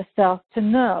behoove the self to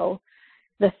know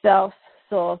the self's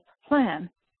soul's plan.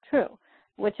 True.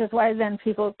 Which is why then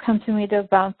people come to me to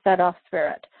bounce that off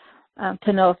Spirit,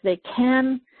 to know if they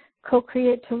can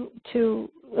co-create to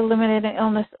eliminate an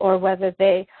illness or whether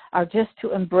they are just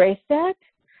to embrace that,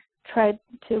 try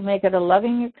to make it a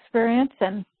loving experience.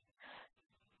 And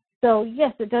so,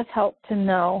 yes, it does help to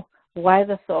know why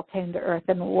the soul came to Earth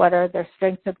and what are their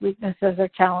strengths and weaknesses or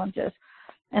challenges.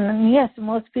 And then, yes,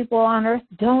 most people on Earth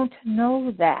don't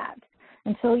know that.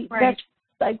 And so that's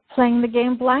like playing the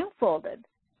game blindfolded.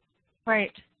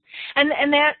 Right.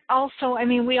 And that also,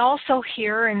 we also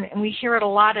hear, and we hear it a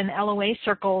lot in LOA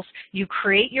circles, you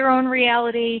create your own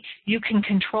reality, you can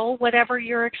control whatever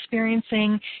you're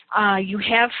experiencing, you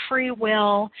have free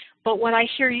will, but what I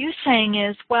hear you saying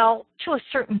is, well, to a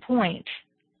certain point,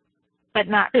 but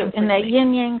not completely. In that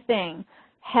yin-yang thing,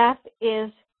 half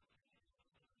is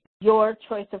your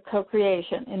choice of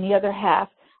co-creation, and the other half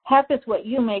is what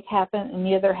you make happen, and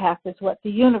the other half is what the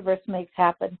universe makes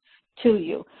happen to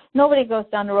you. Nobody goes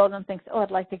down the road and thinks,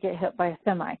 I'd like to get hit by a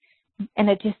semi. And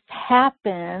it just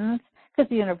happens because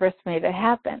the universe made it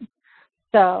happen.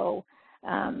 So,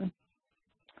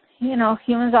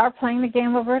 humans are playing the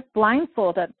game of Earth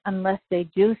blindfolded unless they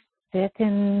do sit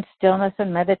in stillness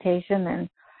and meditation and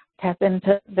tap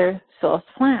into their soul's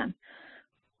plan.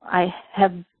 I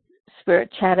have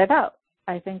Spirit chat it out.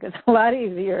 I think it's a lot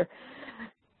easier.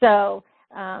 So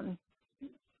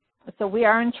we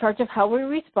are in charge of how we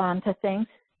respond to things.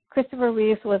 Christopher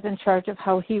Reeves was in charge of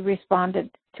how he responded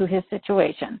to his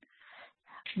situation.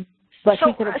 But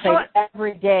he could have prayed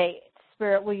every day,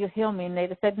 Spirit, will you heal me? And they'd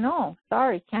have said, no,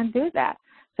 sorry, can't do that.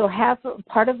 So have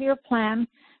part of your plan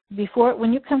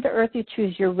when you come to Earth, you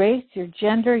choose your race, your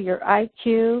gender, your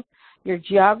IQ, your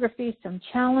geography, some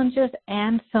challenges,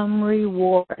 and some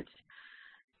rewards.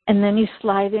 And then you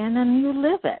slide in and you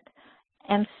live it.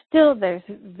 And still there's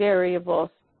variables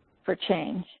for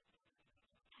change.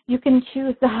 You can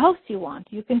choose the house you want.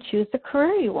 You can choose the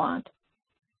career you want.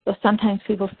 So sometimes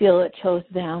people feel it chose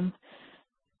them.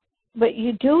 But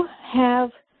you do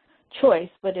have choice.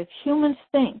 But if humans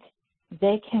think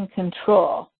they can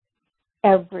control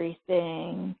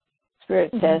everything,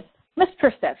 Spirit says,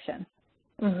 misperception.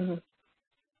 Mm-hmm.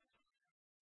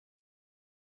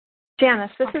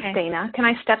 Janice, this is Dana. Can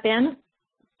I step in?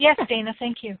 Yes, Dana,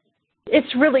 thank you.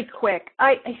 It's really quick.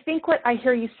 I think what I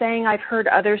hear you saying, I've heard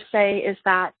others say, is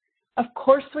that, of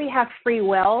course, we have free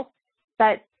will,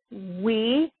 but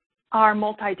we are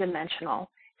multidimensional.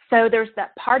 So there's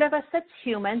that part of us that's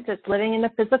human, that's living in the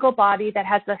physical body, that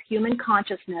has a human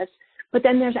consciousness, but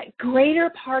then there's that greater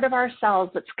part of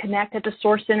ourselves that's connected to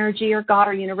source energy or God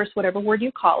or universe, whatever word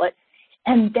you call it,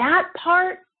 and that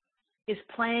part is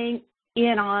playing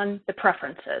in on the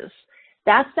preferences.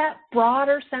 That's that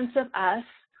broader sense of us,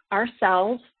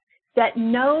 ourselves, that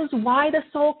knows why the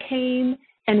soul came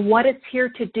and what it's here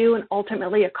to do and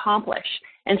ultimately accomplish.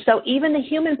 And so even the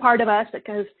human part of us that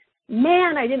goes,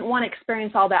 man, I didn't want to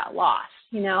experience all that loss,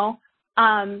 the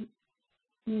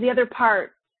other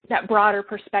part, that broader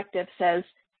perspective says,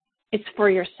 it's for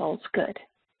your soul's good.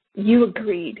 You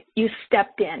agreed. You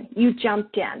stepped in. You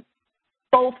jumped in.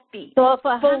 Both feet. So if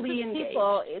fully engaged.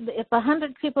 If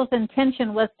 100 people's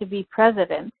intention was to be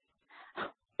president,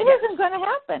 it isn't going to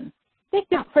happen. They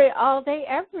could pray all day,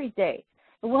 every day.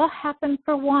 It will happen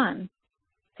for one,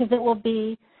 because it will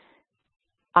be,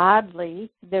 oddly,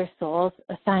 their soul's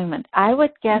assignment. I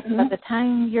would guess by the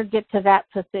time you get to that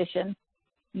position,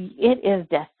 it is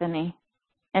destiny,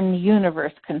 and the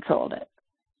universe controlled it.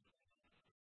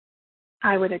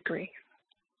 I would agree.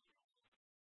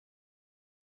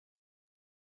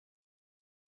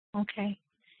 Okay.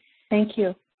 Thank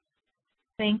you.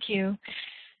 Thank you.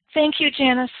 Thank you,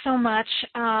 Janice, so much.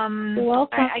 You're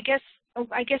welcome. I guess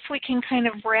we can kind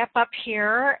of wrap up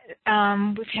here.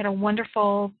 We've had a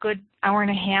wonderful, good hour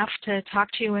and a half to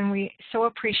talk to you, and we so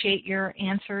appreciate your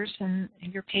answers and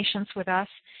your patience with us.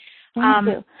 Thank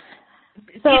you.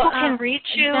 People can reach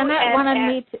you on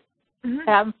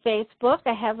Facebook.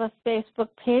 I have a Facebook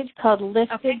page called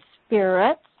Lifted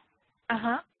Spirits.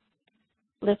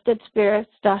 Lifted Spirits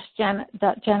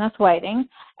Janice Whiting,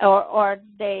 or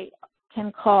they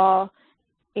can call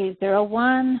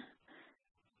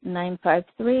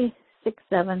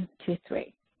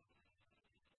 801-953-6723.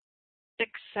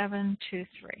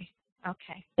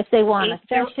 Okay. If they want a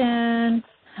session,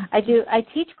 I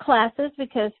teach classes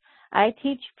because I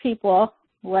teach people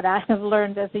what I have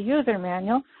learned as a user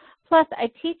manual. Plus, I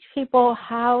teach people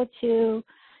how to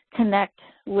connect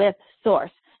with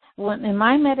Source. In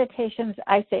my meditations,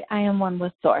 I say I am one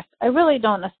with Source. I really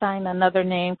don't assign another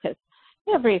name because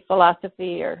every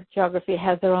philosophy or geography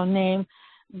has their own name,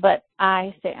 but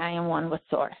I say I am one with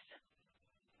Source.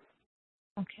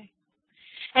 Okay.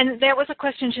 And that was a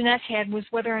question Jeanette had, was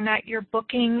whether or not you're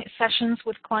booking sessions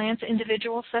with clients,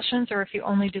 individual sessions, or if you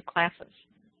only do classes.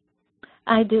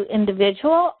 I do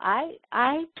individual. I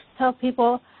tell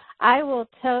people I will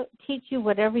teach you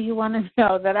whatever you want to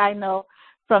know that I know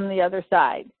from the other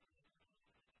side.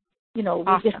 We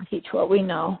just teach what we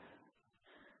know.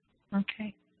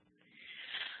 Okay.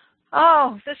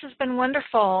 Oh, this has been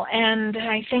wonderful, and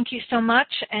I thank you so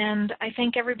much, and I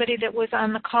thank everybody that was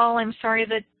on the call. I'm sorry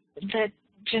that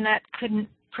Jeanette couldn't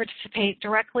participate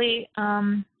directly,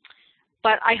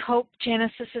 but I hope,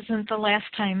 Janice, this isn't the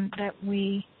last time that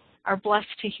we are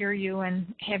blessed to hear you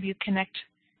and have you connect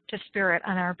to Spirit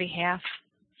on our behalf.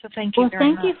 So thank you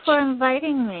very much. Well, thank you for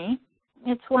inviting me.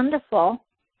 It's wonderful.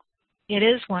 It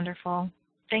is wonderful.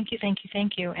 Thank you, thank you,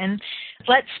 thank you. And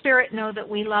let Spirit know that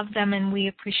we love them and we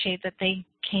appreciate that they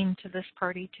came to this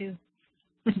party too.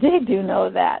 They do know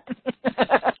that.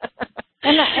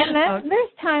 and there's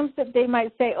times that they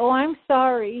might say, oh, I'm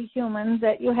sorry, humans,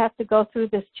 that you have to go through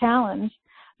this challenge,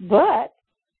 but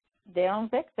they don't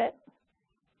fix it.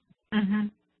 Mm-hmm.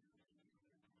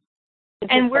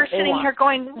 And we're sitting here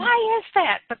going, why is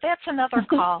that? But that's another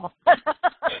call.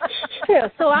 True.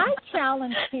 So I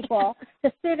challenge people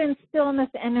to sit in stillness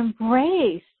and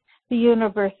embrace the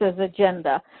universe's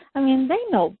agenda. I mean, they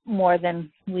know more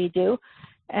than we do,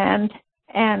 and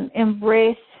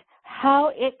embrace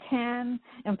how it can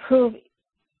improve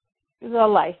the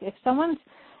life. If someone's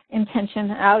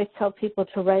intention, I always tell people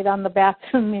to write on the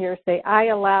bathroom mirror, say, I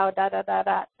allow,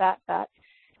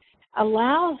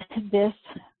 allow this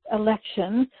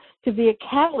election to be a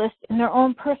catalyst in their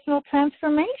own personal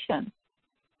transformation.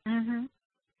 Mm-hmm.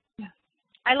 Yeah.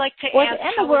 I like to or ask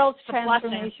and the world's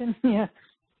transformation. Yeah.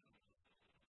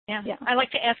 I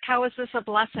like to ask, how is this a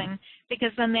blessing?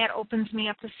 Because then that opens me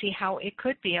up to see how it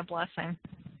could be a blessing.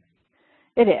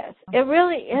 It is. It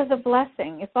really is a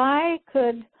blessing. If I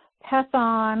could pass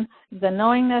on the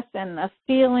knowingness and the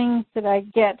feelings that I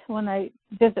get when I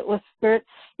visit with Spirit,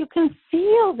 you can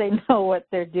feel they know what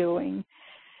they're doing.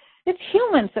 It's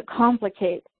humans that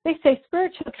complicate. They say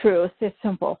spiritual truth is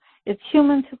simple. It's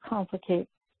humans who complicate.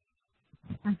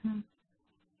 Mm-hmm.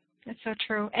 That's so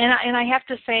true. And I have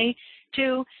to say,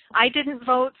 too, I didn't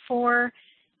vote for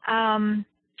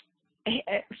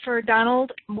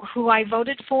Donald. Who I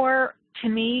voted for, to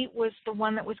me, was the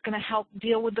one that was going to help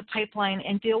deal with the pipeline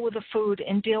and deal with the food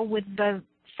and deal with the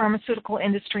pharmaceutical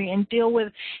industry and deal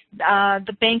with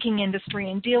the banking industry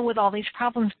and deal with all these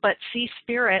problems. But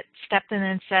Spirit stepped in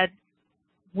and said,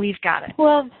 we've got it.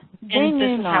 Well, they and knew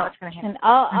this is not. how it's going to happen. And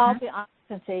I'll be honest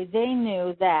and say they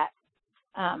knew that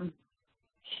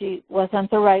she wasn't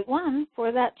the right one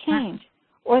for that change,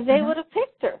 or they would have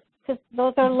picked her, because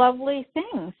those are lovely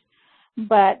things.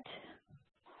 But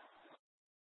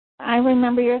I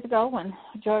remember years ago when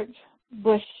George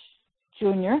Bush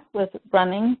Jr. was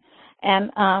running,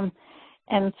 and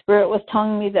Spirit was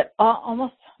telling me that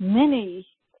almost many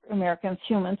Americans,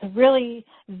 humans, really,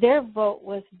 their vote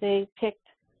was they picked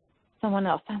someone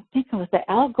else. I'm thinking, was it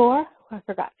Al Gore? Oh, I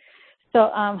forgot. So,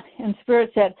 and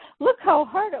Spirit said, look how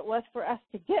hard it was for us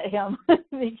to get him,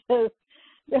 because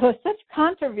there was such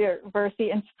controversy,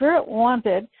 and Spirit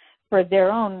wanted, for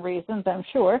their own reasons, I'm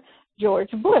sure,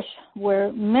 George Bush, where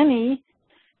many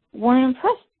weren't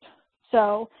impressed.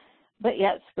 So, but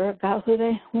yet Spirit got who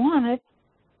they wanted.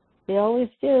 They always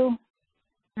do.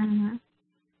 Mm-hmm.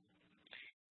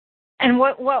 And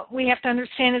what we have to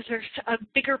understand is there's a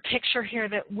bigger picture here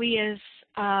that we as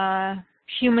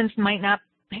humans might not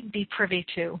be privy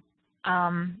to.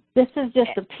 This is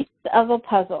just a piece of a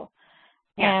puzzle.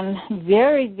 Yeah. And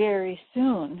very, very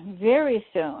soon,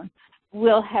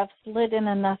 we'll have slid in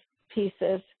enough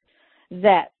pieces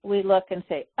that we look and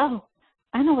say, oh,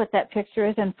 I know what that picture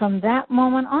is. And from that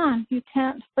moment on, you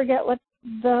can't forget what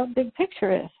the big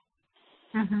picture is.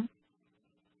 Mm-hmm.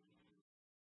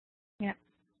 Yeah.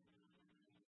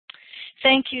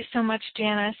 Thank you so much,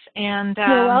 Janice. And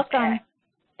you're welcome.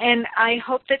 And I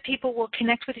hope that people will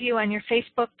connect with you on your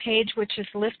Facebook page, which is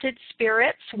Lifted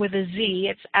Spirits with a Z.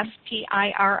 It's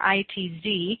SPIRITZ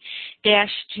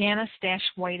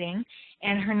Janice-Whiting.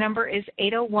 And her number is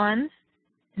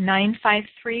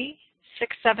 801-953-6723.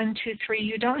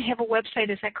 You don't have a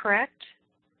website, is that correct?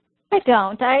 I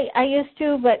don't. I used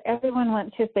to, but everyone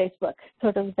went to Facebook.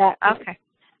 Sort of that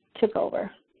took over.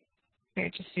 You're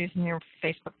just using your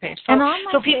Facebook page. And on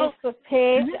my Facebook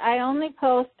page, I only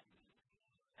post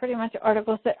pretty much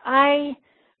articles that I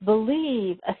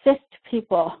believe assist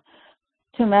people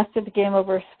to master the game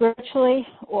over spiritually,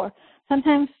 or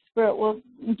sometimes Spirit will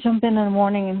jump in the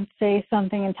morning and say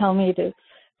something and tell me to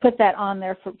put that on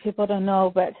there for people to know,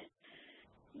 but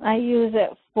I use it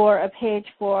for a page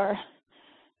for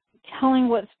telling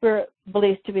what Spirit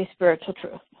believes to be spiritual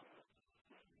truth.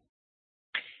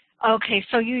 Okay,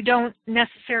 so you don't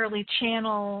necessarily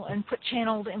channel and put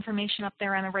channeled information up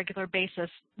there on a regular basis,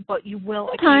 but you will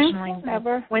occasionally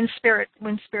when spirit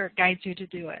guides you to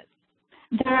do it.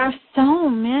 There are so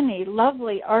many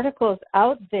lovely articles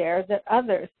out there that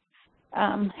others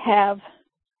have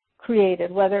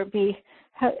created, whether it be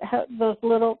those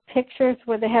little pictures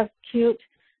where they have cute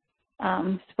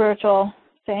spiritual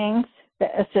sayings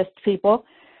that assist people,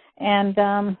 and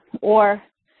or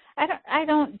I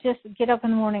don't just get up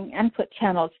in the morning and put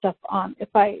channeled stuff on. If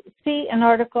I see an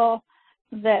article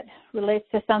that relates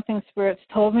to something Spirit's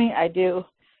told me, I do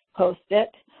post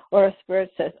it. Or if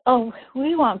Spirit says, oh,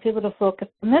 we want people to focus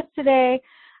on this today,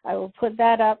 I will put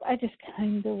that up. I just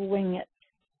kind of wing it.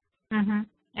 Mm-hmm.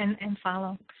 And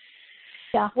follow.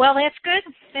 Yeah. Well, that's good.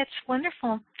 That's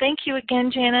wonderful. Thank you again,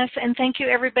 Janice, and thank you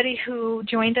everybody who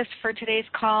joined us for today's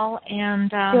call. And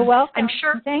you're welcome. I'm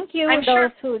sure. Thank you, I'm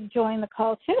those who joined the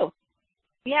call too.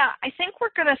 Yeah, I think we're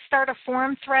going to start a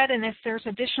forum thread, and if there's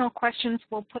additional questions,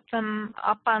 we'll put them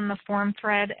up on the forum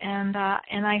thread, and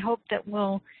I hope that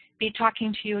we'll be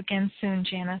talking to you again soon,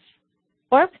 Janice.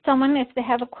 Or if they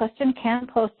have a question, can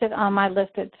post it on my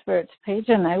Lifted Spirits page,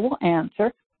 and I will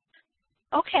answer.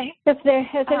 Okay. If they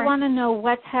want to know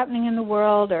what's happening in the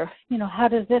world, or how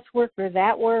does this work or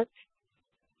that work,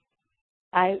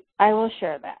 I will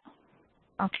share that.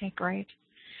 Okay, great.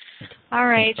 All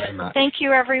right. Thank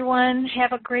you, everyone.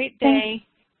 Have a great day.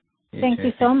 Thank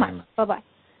you so much. Bye-bye.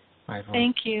 Bye.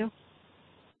 Thank you.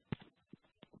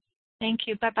 Thank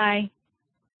you. Bye-bye.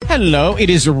 Hello,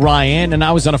 it is Ryan, and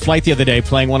I was on a flight the other day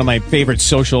playing one of my favorite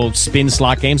social spin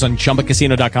slot games on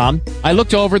ChumbaCasino.com. I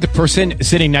looked over at the person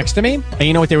sitting next to me, and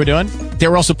you know what they were doing? They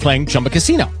were also playing Chumba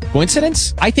Casino.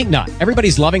 Coincidence? I think not.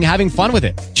 Everybody's loving having fun with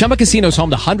it. Chumba Casino is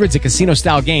home to hundreds of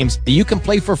casino-style games that you can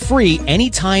play for free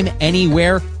anytime,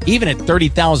 anywhere, even at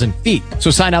 30,000 feet.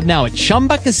 So sign up now at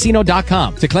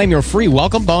ChumbaCasino.com to claim your free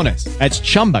welcome bonus. That's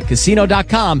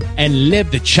ChumbaCasino.com and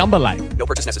live the Chumba life. No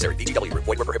purchase necessary. VGW. Void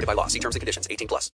where prohibited by law. See terms and conditions. 18+.